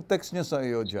 Anong text niya sa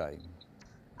iyo, Jai?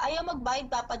 Ayaw magbayad,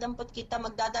 papadampot kita,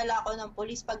 magdadala ako ng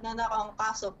polis pag nanakaw ang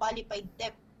kaso, qualified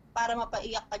theft, para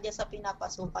mapaiyak ka dyan sa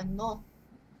pinapasukan mo.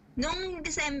 Nung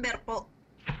December po,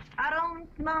 around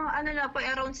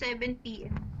around 7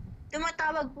 p.m.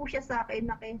 Tumatawag po siya sa akin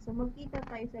na kaysa magkita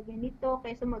tayo sa ganito,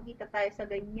 kaysa magkita tayo sa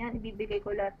ganyan, ibibigay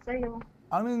ko lahat sa'yo.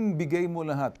 Anong bigay mo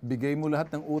lahat? Bigay mo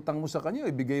lahat ng utang mo sa kanya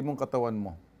o ibigay mong katawan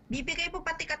mo? Bibigay po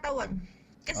pati katawan.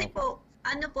 Kasi po,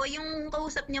 yung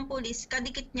kausap niyang pulis,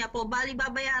 kadikit niya po, bali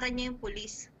babayaran niya yung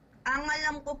pulis. Ang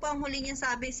alam ko po, ang huli niya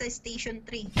sabi sa Station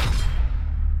 3.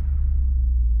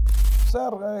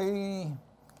 Sir,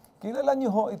 kilala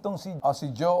niyo ho itong si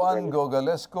Joan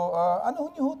Gogalesco.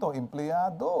 Ano niyo ho to?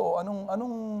 Empleyado?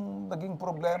 Anong naging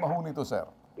problema ho nito, sir?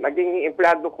 Naging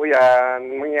empleyado ko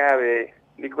yan, mangyari,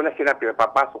 hindi ko na sinabi,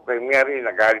 papasok kayo, mangyari,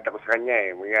 nagalit ako sa kanya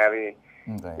eh, mangyari,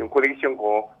 Okay. yung collection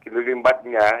ko, kinulimbat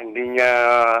niya, hindi na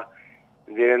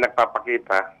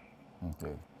nagpapakita.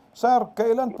 Okay. Sir,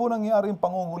 kailan po nangyari yung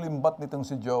pangungulimbat nitong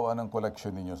si Joan ng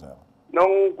collection ninyo, sir?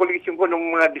 Nung collection ko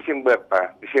nung mga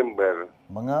December.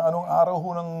 Mga anong araw ho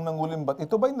nang nangulimbat?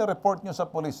 Ito ba yung na-report nyo sa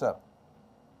police, sir?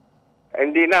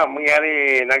 Hindi na,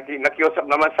 mangyari, nakiusap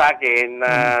naman sa akin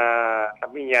na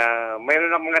sabi niya,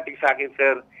 mayroon na mga tig sa akin,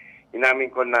 sir,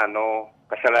 inamin ko na,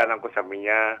 kasalanan ko, sabi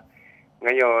niya.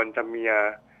 Ngayon, sabi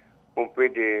niya, kung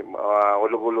pwede,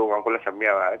 ulog-ulungan ko lang, sabi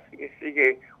niya,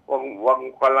 sige, wag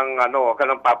ka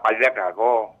lang papalyak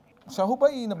ako. Sa ho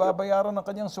ba nababayaran ng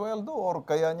kanyang sweldo or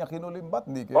kaya niya kinulimbat?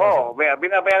 Hindi kayo, Oo,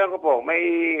 binabayaran ko po.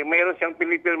 Mayroon siyang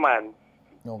pinipirman.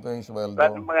 Okay, sweldo.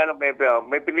 Lahat ng mga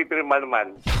may pinipirman naman.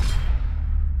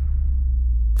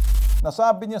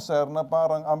 Nasabi niya, sir, na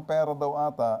parang ang pera daw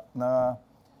ata na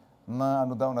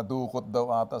nadukot daw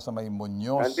ata sa may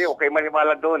Muñoz. Hindi, okay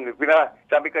maniwala doon.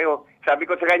 Sabi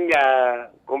ko sa kanya,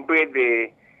 kung pwede,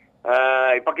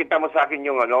 ipakita mo sa akin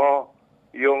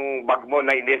yung bag mo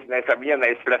na sabi niya,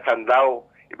 na-isplasan daw.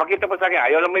 Ipakita mo sa akin.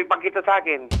 Ayaw lang mo ipakita sa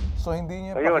akin. So hindi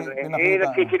niya Ayun, pinakita.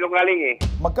 nagsisinungaling eh.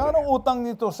 Magkano utang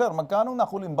nito, sir? Magkano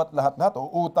nakulimbat lahat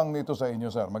o utang nito sa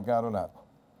inyo, sir? Magkano lahat?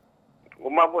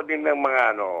 Umabot din ng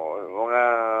mga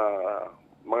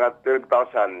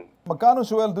 12,000. Magkano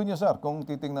sweldo niya, sir? Kung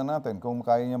titingnan natin, kung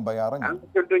kaya niyang bayaran niya. Ang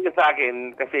sweldo niya sa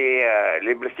akin, kasi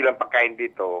libre silang pagkain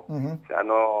dito,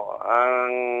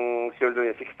 ang sweldo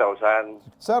niya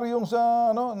 6,000. Sir, yung sa,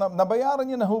 nabayaran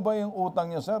niya na ho ba yung utang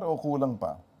niya, sir, o kulang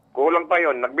pa? Kulang pa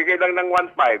yon. Nagbigay lang ng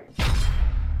 1,500.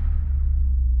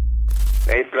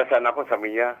 Naisplasan ako,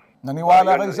 sabi niya.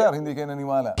 Naniwala kayo, sir? Hindi kayo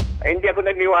naniwala? Ay, hindi ako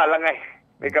naniwala nga eh.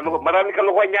 Maraming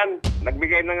kalukuhan yan.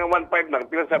 Nagbigay ng 1,500 lang.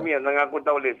 Pero sabi niya, nangako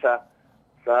daw ulit sa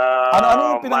Sa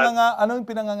Ano yung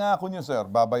pinangangako niyo, sir?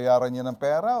 Babayaran niya ng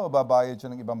pera o babayad siya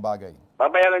ng ibang bagay?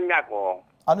 babayaran niya ako.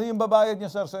 Ano yung babayad niya,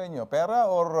 sir, sa inyo? Pera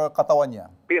or katawan niya?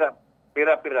 Pira.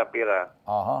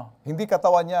 Aha. Hindi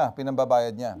katawan niya,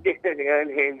 pinambabayad niya.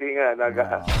 Hindi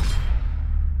nga.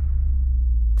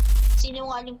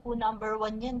 Sinungaling po number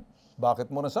 1 yan.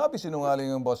 Bakit mo nasabi sinungaling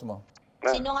yung boss mo?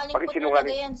 Sinungaling po talaga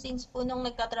yan since po nung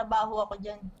nagkatrabaho ako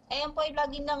dyan. Ayan po ay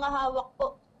laging nangahawak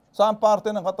po. Saan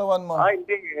parte ng katawan mo? Ay,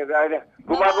 hindi.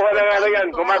 Gumagawa lang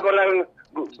yan.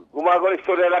 Gumagawa ng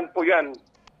istorya lang po yan.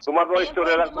 Gumagawa ng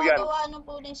istorya lang po yan. Gumagawa ng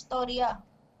po ng istorya.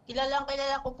 Kilala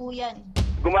ko po yan.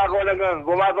 Gumagawa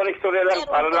ng istorya lang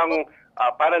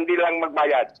para hindi lang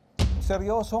magbayad.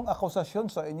 Seryosong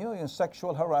akusasyon sa inyo, yung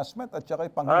sexual harassment at saka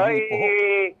yung Ay, panghihipo.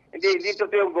 hindi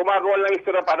totoo yung gumagawa lang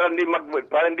istorya para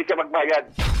hindi siya magbayad.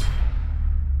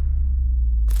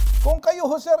 Kung kayo,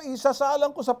 sir,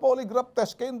 isasalang ko sa polygraph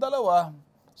test kayong dalawa,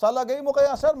 sa lagay mo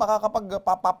kaya, sir,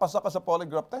 makakapagpapasa ka sa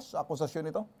polygraph test?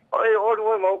 Akusasyon ito?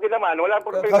 Okay naman. Wala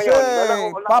problema Kasi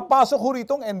yun. papasok ho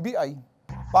ritong NBI.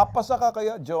 Papasa ka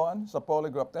kaya, Joan, sa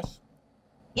polygraph test?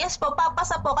 Yes po,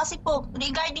 papasa po. Kasi po,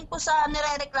 regarding po sa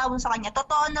nirereklamo sa kanya,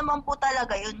 totoo naman po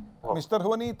talaga yun. Mr.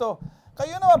 Juanito,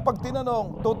 kayo naman pag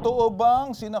tinanong, totoo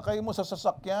bang sinakay mo sa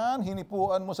sasakyan,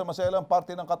 hinipuan mo sa maselang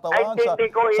parte ng katawan, Ay, sa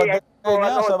hindi ko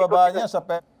niya, sa baba niya, sa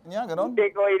pet niya, gano'n?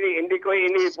 Hindi ko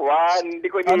inipuan.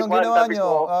 Anong ginawa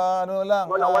niyo?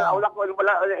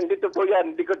 Hindi totoo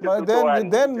yan. Hindi ko tututuan.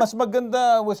 Then, mas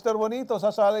maganda, Mr. Juanito,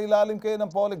 sasalilalim kayo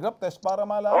ng polygraph test para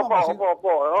malaman. Opo.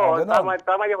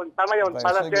 Tama yun. Okay,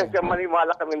 Para sige. siya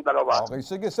maniwala kaming dalawa. Okay,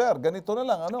 sige, sir. Ganito na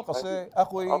lang, kasi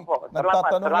ako'y Opo,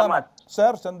 nagtatanong salamat. lang.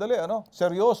 Sir, sandali,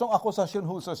 seryosong akusasyon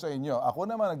ho sa inyo. Ako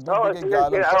naman, nagbibigay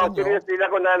galang sa inyo.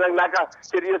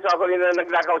 Seryoso ako na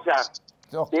naglakaw siya.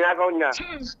 Tinakaw niya.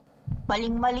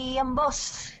 Maling-mali yan,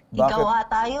 boss. Bakit? Ikaw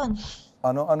ata yun.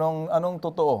 Anong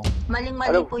totoo?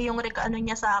 Maling-mali po yung ano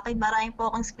niya sa akin. Maraming po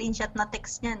akong screenshot na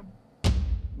text niyan.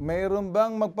 Mayroon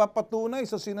bang magpapatunay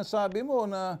sa sinasabi mo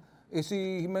na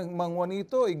si Mang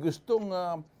Juanito ay gustong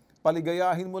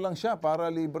paligayahin mo lang siya para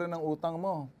libre ng utang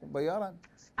mo? Bayaran.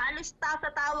 Halos sa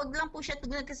tawag lang po siya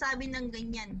nagsasabi ng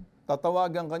ganyan.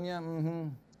 Tatawagan kanya.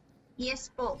 Yes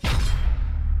po.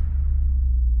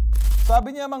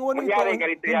 Sabi niya, Mang Juanito,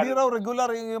 Ganito yan. hindi raw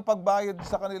regular yung pagbayad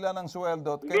sa kanila ng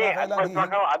sweldo. Hindi,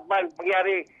 advance.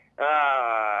 Pangyari,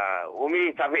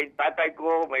 sabi, tatay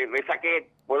ko, may sakit.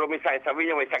 Sabi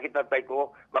niya, may sakit tatay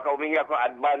ko. Baka umingi ako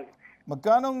advance.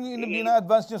 Magkano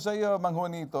gina-advance niyo sa iyo, Mang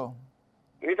Juanito?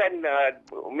 Minsan,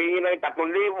 umingi ng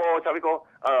 3,000. Sabi ko,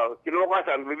 kinuha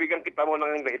ko, bibigyan kita mo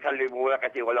ng 1,000 muna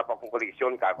kasi wala pa akong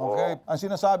koleksyon kako. Okay. Ang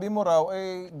sinasabi mo raw,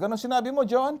 ganun sinabi mo,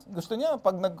 John? Gusto niya,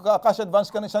 pag nagka-cash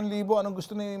advance ka ng 1,000, anong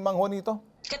gusto ni Mang Juanito?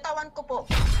 Katawan ko po.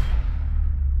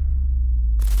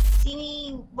 Si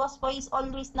Boss Boy is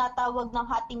always natawag ng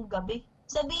hating gabi.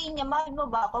 Sabihin niya, mahal mo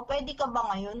ba ako? Pwede ka ba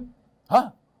ngayon?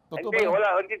 Ha? Totoo ba Hindi, yun?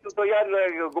 hindi totoo yan.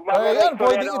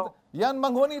 Gumagawa Yan,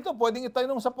 Mang Juanito, pwedeng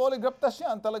itanong sa polygraph test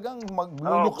yan. Talagang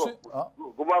magluluksi.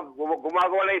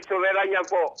 Gumagawa na istorya niya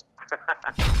po.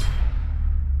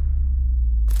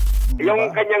 Diba?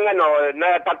 Yung kanyang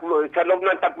sa loob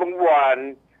ng 3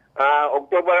 buwan,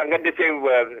 October hanggang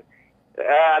December,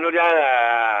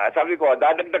 sabi ko,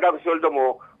 dadagdagan ko sweldo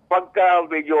mo pagka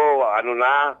medyo,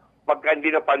 pagka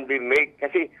hindi na pandemic.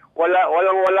 Kasi wala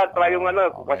tayong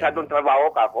masyadong trabaho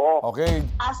kako. Okay.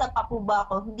 Asa pa po ba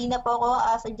ako? Hindi na po ako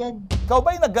asa dyan. Ikaw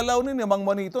ba'y naggalaw ninyo, Mang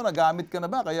Juanito? Nagamit ka na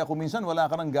ba? Kaya kung minsan wala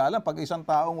ka ng galang, pag isang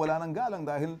taong wala ng galang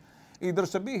dahil either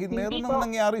sabihin, meron nang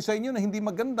nangyari sa inyo na hindi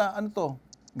maganda. Ano to?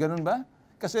 Ganun ba?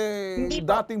 Kasi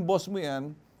dating boss mo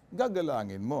yan,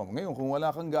 gagalangin mo. Ngayon, kung wala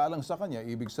kang galang sa kanya,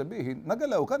 ibig sabihin,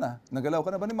 nagalaw ka na. Nagalaw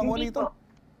ka na ba ni Mang Juanito?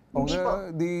 Hindi po.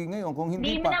 Ngayon, kung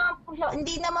hindi pa.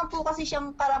 Hindi naman po kasi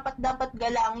siyang karapat dapat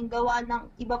galangin, gawa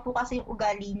ng iba po kasi yung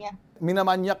ugali niya.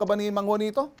 Minamanya ka ba ni Mang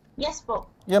Juanito? Yes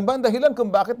po. Yan ba ang dahilan kung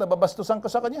bakit nababastusan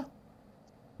ka sa kanya?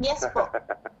 Yes po.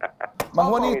 Mang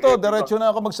Juanito, diretso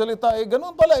na ako magsalita.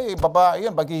 Ganun pala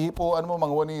babae yan. Paghihipuan mo,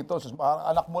 Mang Juanito.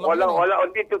 Anak mo lang yan. Wala,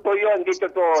 hindi totoo yun.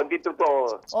 Hindi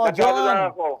totoo. Oh,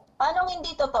 John. Anong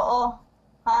hindi totoo?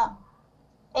 Ha?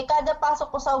 Kada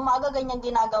pasok ko sa umaga, ganyan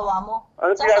ginagawa mo.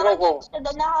 Ano ginagawa ko?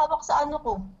 Nahawak sa ano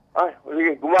ko. Ay,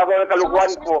 gumagawa ng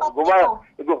kalukuhan ko.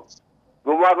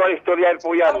 Gumagawa ng istorya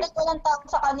po yan. Ulit walang tao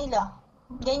sa kanila.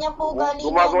 Ganyan po ugali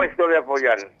Gumagawa ng istorya po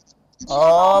yan.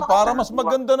 Para mas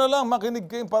maganda na lang,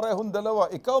 makinig kayong parehong dalawa.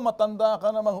 Ikaw, matanda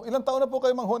ka na, ilang taon na po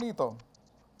kayo, Mang Juanito?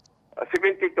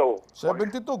 72.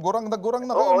 72, gurang na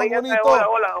kayo, Oo, Mang yan, Juanito.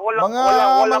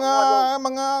 wala,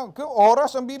 Mga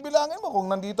oras ang bibilangin mo kung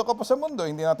nandito ka pa sa mundo,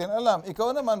 hindi natin alam.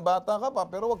 Ikaw naman, bata ka pa,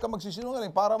 pero huwag ka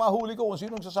magsisinungaling para mahuli ko kung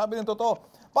sino sasabi ng totoo.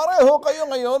 Pareho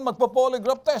kayo ngayon,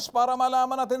 magpo-polygraph test para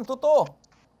malaman natin ang totoo.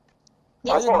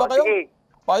 Yes, Payag ba kayo? sige.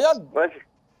 Payag?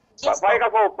 Yes, Papayag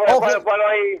ako. Okay. Paano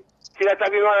ay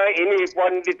sinasabi mo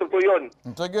iniipuan dito to yun.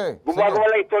 Sige.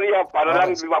 Gumagawa lang istorya para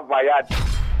lang Okay. magbayad.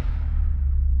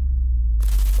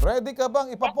 Ready ka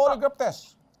bang ipa-polygraph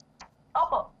test?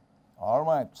 Opo.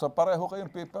 Alright. So pareho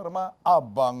kayong pipirma,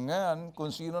 abangan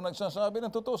kung sino nagsasabi ng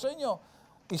totoo sa inyo.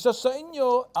 Isa sa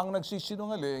inyo ang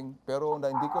nagsisinungaling, pero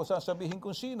hindi ko sasabihin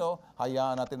kung sino,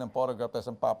 hayaan natin ang polygraph test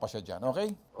ang papasya dyan.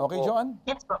 Okay? Okay, Joan?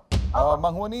 Yes po.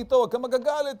 Mang Juanito, huwag ka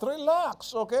magagalit.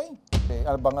 Relax, okay?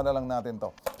 Abangan na lang natin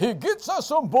to. Higit sa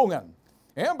sumbungan,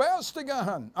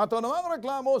 imbestigahan at anumang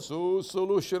reklamo,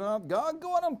 susolusyonan at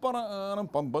gagawa ng paraan ng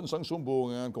pambansang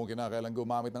sumbungan kung kinakailang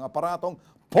gumamit ng aparatong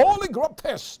polygraph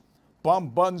test.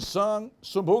 Pambansang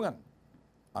sumbungan.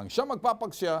 Ang siya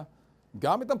magpapagsya,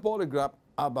 gamit ang polygraph,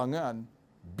 abangan,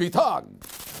 BITAG.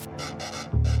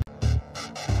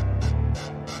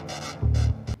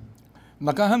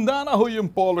 Nakahanda na ho yung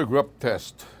polygraph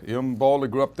test. Yung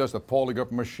polygraph test at polygraph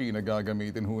machine na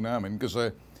gagamitin ho namin kasi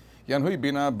yan ho'y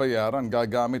binabayaran.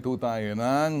 Gagamit ho tayo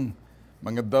ng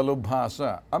mga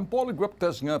dalubhasa. Ang polygraph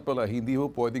test nga pala, hindi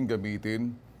ho pwedeng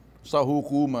gamitin sa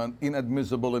hukuman,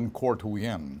 inadmissible in court ho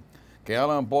yan. Kaya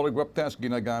lang ang polygraph test,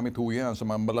 ginagamit ho yan sa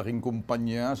mga malaking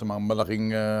kumpanya, sa mga malaking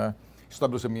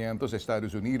establishmento sa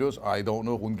Estados Unidos. I don't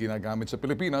know kung ginagamit sa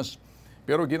Pilipinas.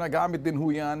 Pero ginagamit din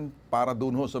ho yan para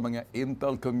doon ho sa mga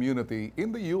intel community in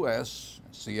the US,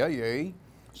 CIA,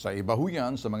 sa iba ho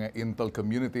yan, sa mga intel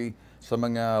community, sa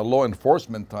mga law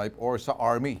enforcement type or sa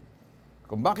Army.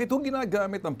 Kung bakit ho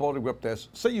ginagamit ang polygraph test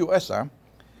sa US,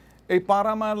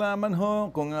 para malaman ho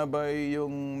kung nga ba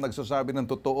yung nagsasabi ng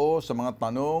totoo sa mga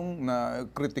tanong na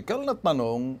critical na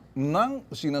tanong ng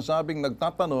sinasabing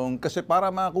nagtatanong kasi para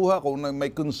makuha kung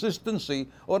may consistency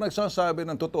o nagsasabi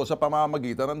ng totoo sa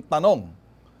pamamagitan ng tanong.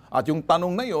 At yung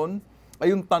tanong na yon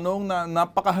ay yung tanong na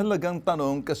napakahalagang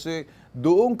tanong kasi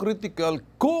doong critical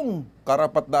kung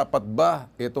karapat-dapat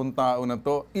ba itong tao na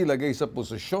to ilagay sa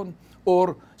posisyon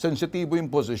or sensitibo yung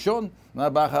posisyon na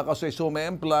baka kasi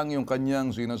sumemplang yung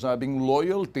kanyang sinasabing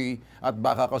loyalty at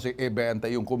baka kasi ibenta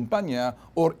yung kumpanya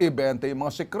or ibenta yung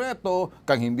mga sekreto,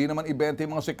 kang hindi naman ibenta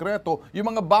yung mga sekreto,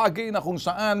 yung mga bagay na kung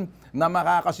saan na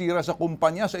makakasira sa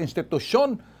kumpanya, sa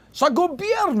institusyon, sa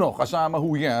gobyerno, kasama ho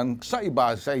yan sa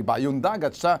iba yung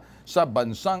dagat sa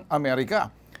bansang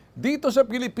Amerika. Dito sa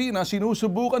Pilipinas,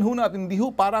 sinusubukan ho natin, hindi ho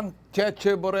parang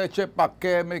cheche, boreche,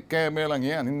 pakeme-keme lang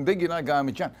yan. Hindi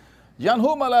ginagamit yan. Yan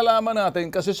ho malalaman natin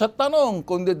kasi sa tanong,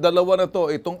 kung dalawa na to,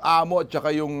 itong amo at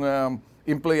saka yung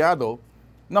empleyado,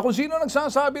 na kung sino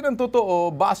nagsasabi ng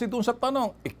totoo, base dun sa tanong,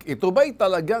 ito ba'y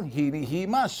talagang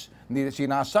hinihimas,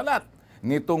 sinasalat,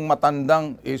 nitong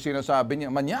matandang sinasabi niya,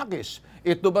 manyakis?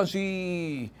 Ito ba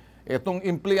itong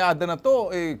empleyada na to,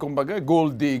 kumbaga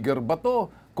gold digger ba to?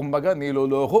 Kumbaga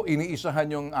niloloko,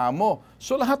 iniisahan yung amo.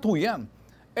 So lahat ho yan.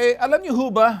 Alam niyo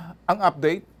ho ba ang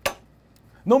update?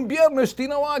 Noong Biyernes,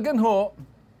 tinawagan ho,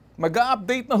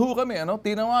 mag-a-update na ho kami,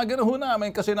 tinawagan na ho namin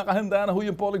kasi nakahanda na ho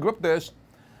yung polygraph test.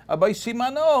 Abay, si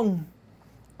Manong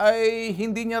ay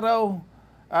hindi niya raw,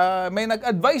 may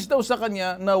nag-advise daw sa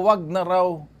kanya na wag na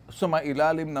raw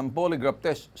sumailalim ng polygraph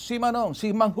test. Si Manong, si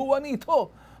Mang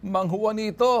Juanito. Mang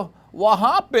Juanito, what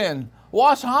happened?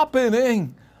 What's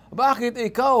happening? Bakit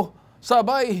ikaw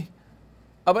sabay,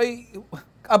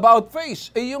 about face?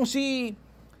 Yung si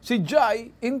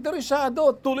Jai,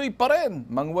 interesado, tuloy pa rin.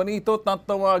 Mang Juanito,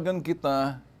 tatawagan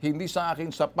kita, hindi sa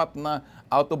akin sapat na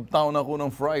out of town ako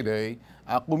ng Friday.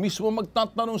 Ako mismo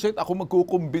magtatanong sa'yo, ako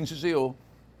magkukumbinsi sa'yo.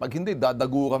 Pag hindi,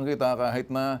 dadagukan kita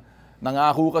kahit na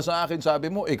nangako ka sa akin, sabi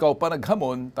mo, ikaw pa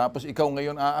naghamon, tapos ikaw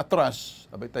ngayon aatras.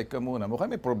 Sabi, teka muna, mukhang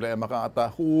may problema ka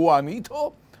ata.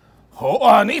 Juanito!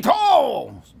 Juanito!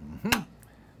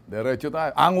 Diretso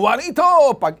tayo. Ang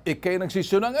Juanito, pag ikay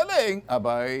nagsisinungaling,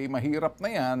 abay, mahirap na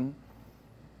yan.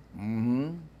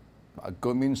 Pag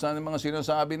minsan ng mga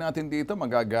sinasabi natin dito,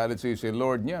 magagalit si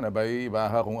Lord niyan. Abay,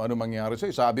 baka kung ano mangyari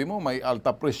sa'yo. Sabi mo, may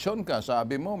alta presyon ka.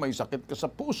 Sabi mo, may sakit ka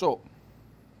sa puso.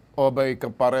 O ba'y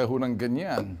kapareho ng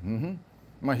ganyan.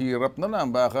 Mahirap na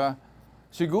lang. Baka,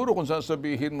 siguro kung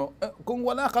sasabihin mo, kung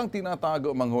wala kang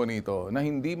tinatago, Mang Juanito, na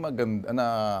hindi maganda, na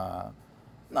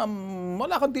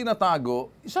wala kang tinatago,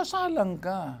 isasalang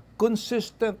ka.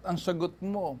 Consistent ang sagot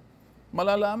mo.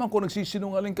 Malalaman kung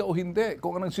nagsisinungaling ka o hindi.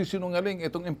 Kung nagsisinungaling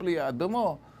itong empleyado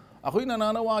mo. Ako'y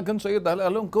nananawagan sa iyo dahil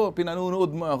alam ko,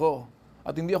 pinanunood mo ako.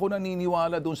 At hindi ako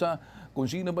naniniwala doon sa kung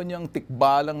sino ba niyang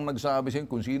tikbalang nagsabi sa'yo,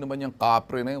 kung sino ba niyang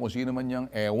kapre na yun, kung sino man niyang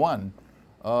ewan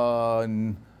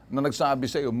na nagsabi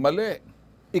sa'yo, mali.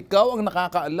 Ikaw ang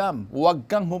nakakaalam. Huwag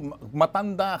kang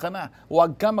matanda ka na.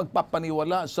 Huwag kang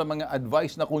magpapaniwala sa mga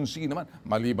advice na kung sino man.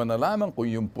 Maliban na lamang kung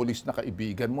yung pulis na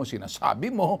kaibigan mo, sinasabi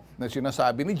mo, na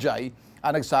sinasabi ni Jai,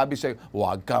 ang nagsabi sa'yo,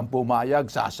 huwag kang pumayag,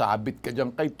 sasabit ka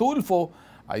dyan kay Tulfo,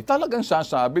 ay talagang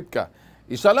sasabit ka.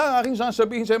 Isa lang aking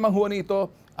sasabihin sa'yo, Mang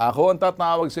Juanito, ako ang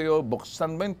tatawag sa'yo,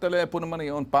 buksan mo yung telepono naman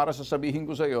yun para sasabihin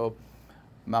ko sa'yo,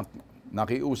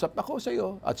 nakiusap ako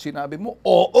sa'yo at sinabi mo,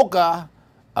 oo ka,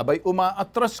 abay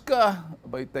umaatras ka,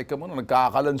 abay teka mo,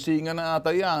 nagkakalansingan na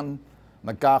ata yan.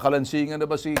 Nagkakalansingan na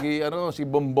ba si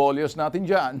Bombolios natin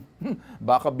dyan?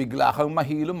 Baka bigla kang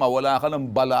mahilo, mawala ka ng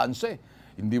balanse.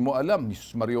 Hindi mo alam,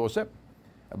 Jesus Mariosep.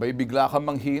 Abay bigla kang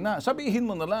manghina. Sabihin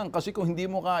mo na lang, kasi kung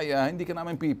hindi mo kaya, hindi ka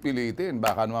namin pipilitin.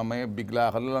 Baka naman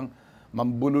bigla ka na lang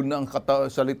mambulol na ang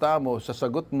salita mo, sa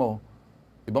sagot mo.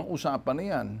 Ibang usapan na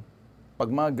yan. Pag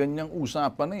mga ganyang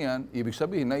usapan na yan, ibig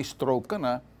sabihin, na-stroke ka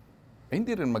na,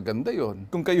 hindi rin maganda yon.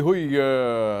 Kung kayo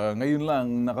ngayon lang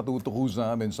nakatutuko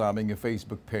sa amin sa aming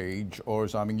Facebook page or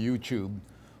sa aming YouTube,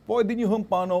 pwede nyo hong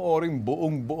panoorin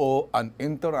buong buo,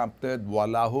 uninterrupted,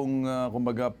 wala hong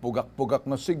kumbaga pugak-pugak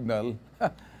na signal.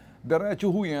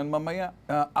 Diretso ho yan, mamaya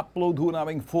upload ho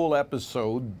namin full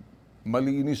episode,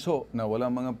 malinis ho, na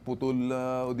walang mga putol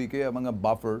o di kaya mga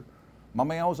buffer,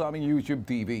 mamaya ho sa aming YouTube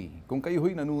TV. Kung kayo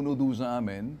ho'y nanonood sa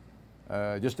amin,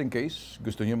 just in case,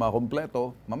 gusto niyo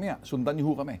makompleto, mamaya, sundan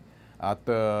niyo ho kami. At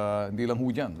hindi lang ho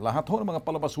dyan. Lahat ho ng mga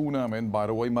palabas ho namin,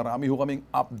 by the way, marami ho kaming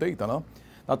update, ano?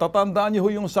 Natatandaan niyo ho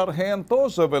yung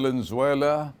sarhento sa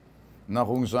Valenzuela na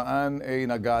kung saan ay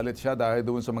nagalit siya dahil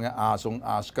doon sa mga asong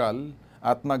askal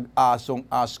at nag-asong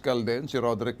askal din si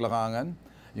Roderick Lacangan.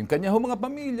 Yung kanya ho mga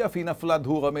pamilya, fina-flood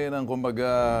ho kami ng kumbaga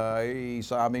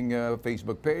sa aming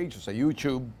Facebook page, sa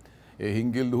YouTube,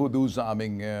 hinggil ho doon sa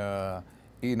aming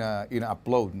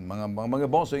ina-upload. Mga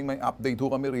bossing, may update ho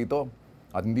kami rito.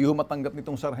 At hindi ho matanggap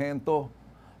nitong sarhento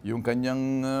yung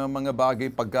kanyang mga bagay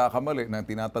pagkakamali na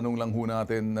tinatanong lang ho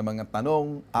natin na mga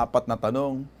tanong, 4 na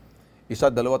tanong, 1,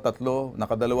 2, 3,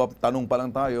 nakadalawa tanong pa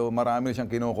lang tayo, marami siyang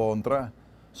kinokontra.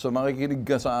 So makikinig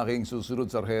ka sa aking susunod,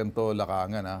 Sarhento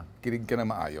Lacangan, ha? Kinig ka na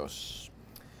maayos.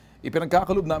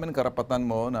 Ipinagkakalob namin ang karapatan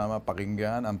mo na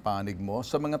mapakinggan ang panig mo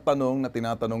sa mga tanong na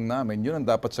tinatanong namin, yun ang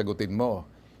dapat sagutin mo.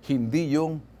 Hindi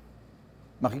yung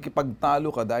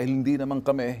makikipagtalo ka dahil hindi naman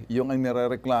kami yung ang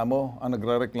nire-reklamo, ang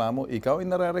nagre-reklamo, ikaw ay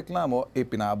nire-reklamo,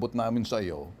 ipinabot namin sa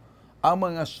iyo ang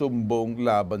mga sumbong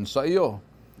laban sa iyo.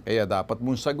 Kaya dapat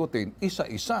mong sagutin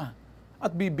isa-isa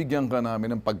at bibigyan ka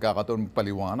namin ng pagkakataon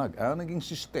paliwanag. Naging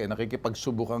siste,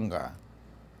 nakikipagsubukan ka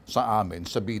sa amin,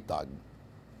 sa BITAG.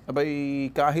 Abay,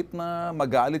 kahit na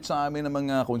magalit sa amin ng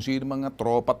mga kung sino mga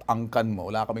tropa at angkan mo,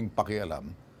 wala kaming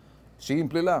pakialam.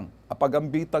 Simple lang, kapag ang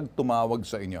BITAG tumawag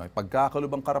sa inyo,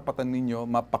 pagkakalubang karapatan ninyo,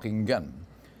 mapakinggan.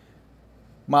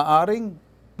 Maaring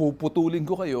puputulin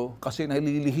ko kayo kasi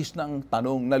nalilihis ng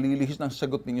tanong, nalilihis ng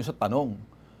sagot ninyo sa tanong.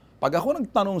 Pag ako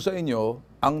nagtanong sa inyo,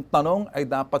 ang tanong ay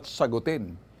dapat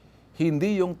sagutin.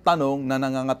 Hindi yung tanong na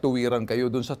nangangatuwiran kayo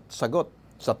dun sa sagot,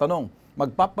 sa tanong.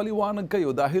 Magpapaliwanag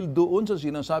kayo dahil doon sa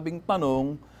sinasabing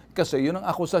tanong kasi yun ang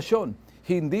akusasyon.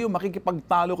 Hindi yung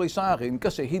makikipagtalo kayo sa akin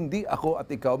kasi hindi ako at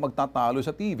ikaw magtatalo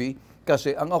sa TV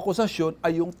kasi ang akusasyon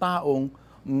ay yung taong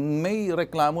may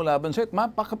reklamo laban sa iyo.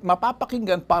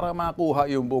 Mapapakinggan para makuha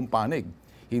yung buong panig.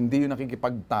 Hindi yung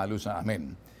nakikipagtalo sa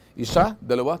amin. 1, 2,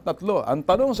 3. Ang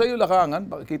tanong sa iyo, Lacangan,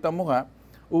 kita mo nga,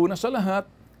 una sa lahat,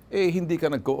 hindi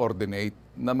ka nag-coordinate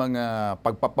na mga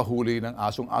pagpapahuli ng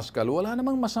asong askal. Wala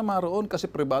namang masama roon kasi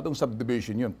pribadong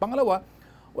subdivision yun. Pangalawa,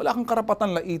 wala kang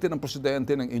karapatan laitin ng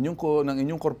presidente ng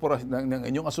inyong korporasyon, ng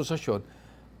inyong asosasyon.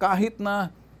 Kahit na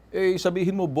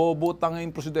sabihin mo bobo tanga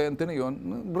yung presidente na yun,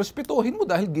 respetuhin mo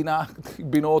dahil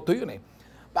binoto yun eh.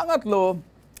 Pangatlo,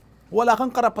 wala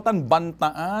kang karapatan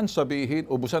bantaan, sabihin,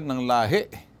 ubusan ng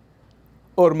lahi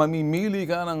or mamimili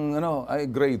ka ng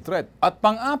grave threat. At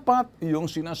pang-apat,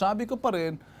 yung sinasabi ko pa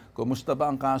rin, kumusta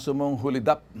ba ang kaso mong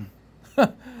hulidap?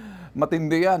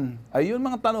 Matindi yan. Ayun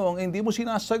mga tanong, hindi mo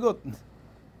sinasagot.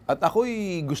 At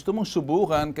ako'y gusto mong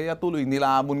subukan, kaya tuloy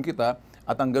nilamon kita.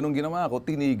 At ang ganong ginawa ko,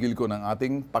 tinigil ko ng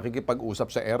ating pakikipag-usap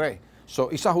sa ere.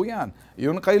 So, isa ho yan.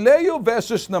 Yung kay Leo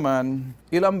Vesus naman,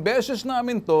 ilang beses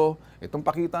namin to, itong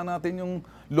pakita natin yung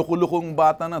lukulukong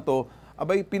bata na to,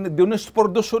 abay,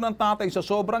 dinuspordosyo ng tatay sa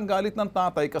sobrang galit ng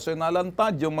tatay kasi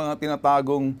nalantad yung mga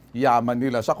tinatagong yaman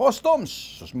nila sa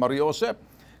customs. Sus Mariosep.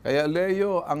 Kaya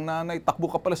Leo, ang nanay, takbo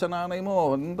ka pala sa nanay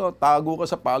mo. Tago ka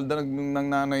sa palda ng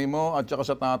nanay mo at saka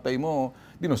sa tatay mo.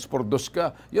 Dinuspordos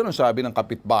ka. Yan ang sabi ng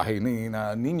kapitbahay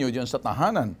ninyo dyan sa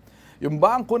tahanan. Yung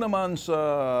bangko naman sa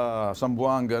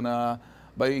Zamboanga na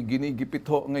by ginigipit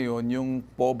ho ngayon yung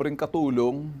pobreng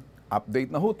katulong, update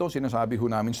na ho to, sinasabi ho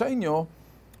namin sa inyo,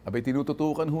 abay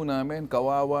tinututukan ho namin,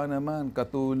 kawawa naman,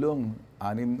 katulong,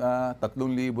 3,000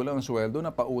 lang ang sweldo na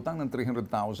pautang ng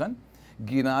 300,000,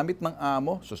 ginamit ng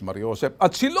amo, Sus Mariosep,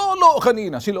 at si Lolo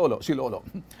kanina, si Lolo,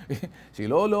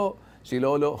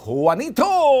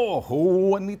 Juanito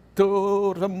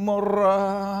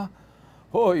Zamora.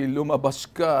 Hoy, lumabas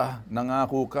ka,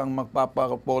 nangako kang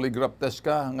magpapa-polygraph test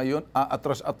ka, ngayon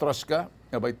aatras-atras ka.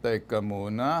 Abay, teka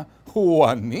muna,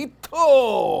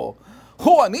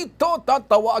 Juanito,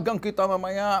 tatawagan kita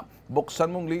mamaya. Buksan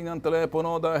mong linyang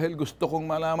telepono dahil gusto kong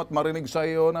malamat marinig sa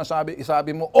iyo na sabi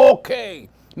mo,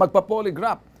 okay,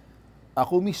 magpa-polygraph.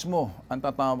 Ako mismo ang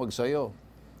tatawag sa iyo.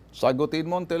 Sagutin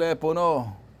mo ang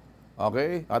telepono.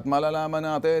 Okay? At malalaman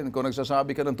natin kung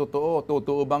nagsasabi ka ng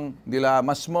totoo bang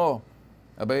nilamas mo.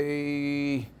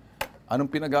 Abay,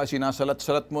 anong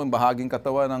sinasalat-salat mo ang bahaging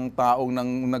katawan ng taong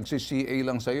nagsi-CA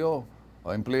lang sa iyo? O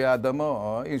empleyada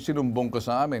mo, sinumbong ka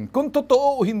sa amin. Kung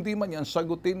totoo o hindi man yan,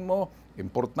 sagutin mo.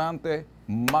 Importante,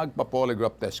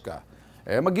 magpa-polygraph test ka.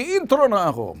 Mag-i-intro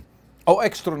na ako. O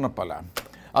extra na pala.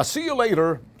 I'll see you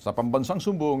later sa Pambansang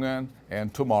Sumbungan and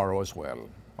tomorrow as well.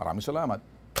 Maraming salamat.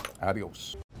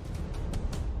 Adios.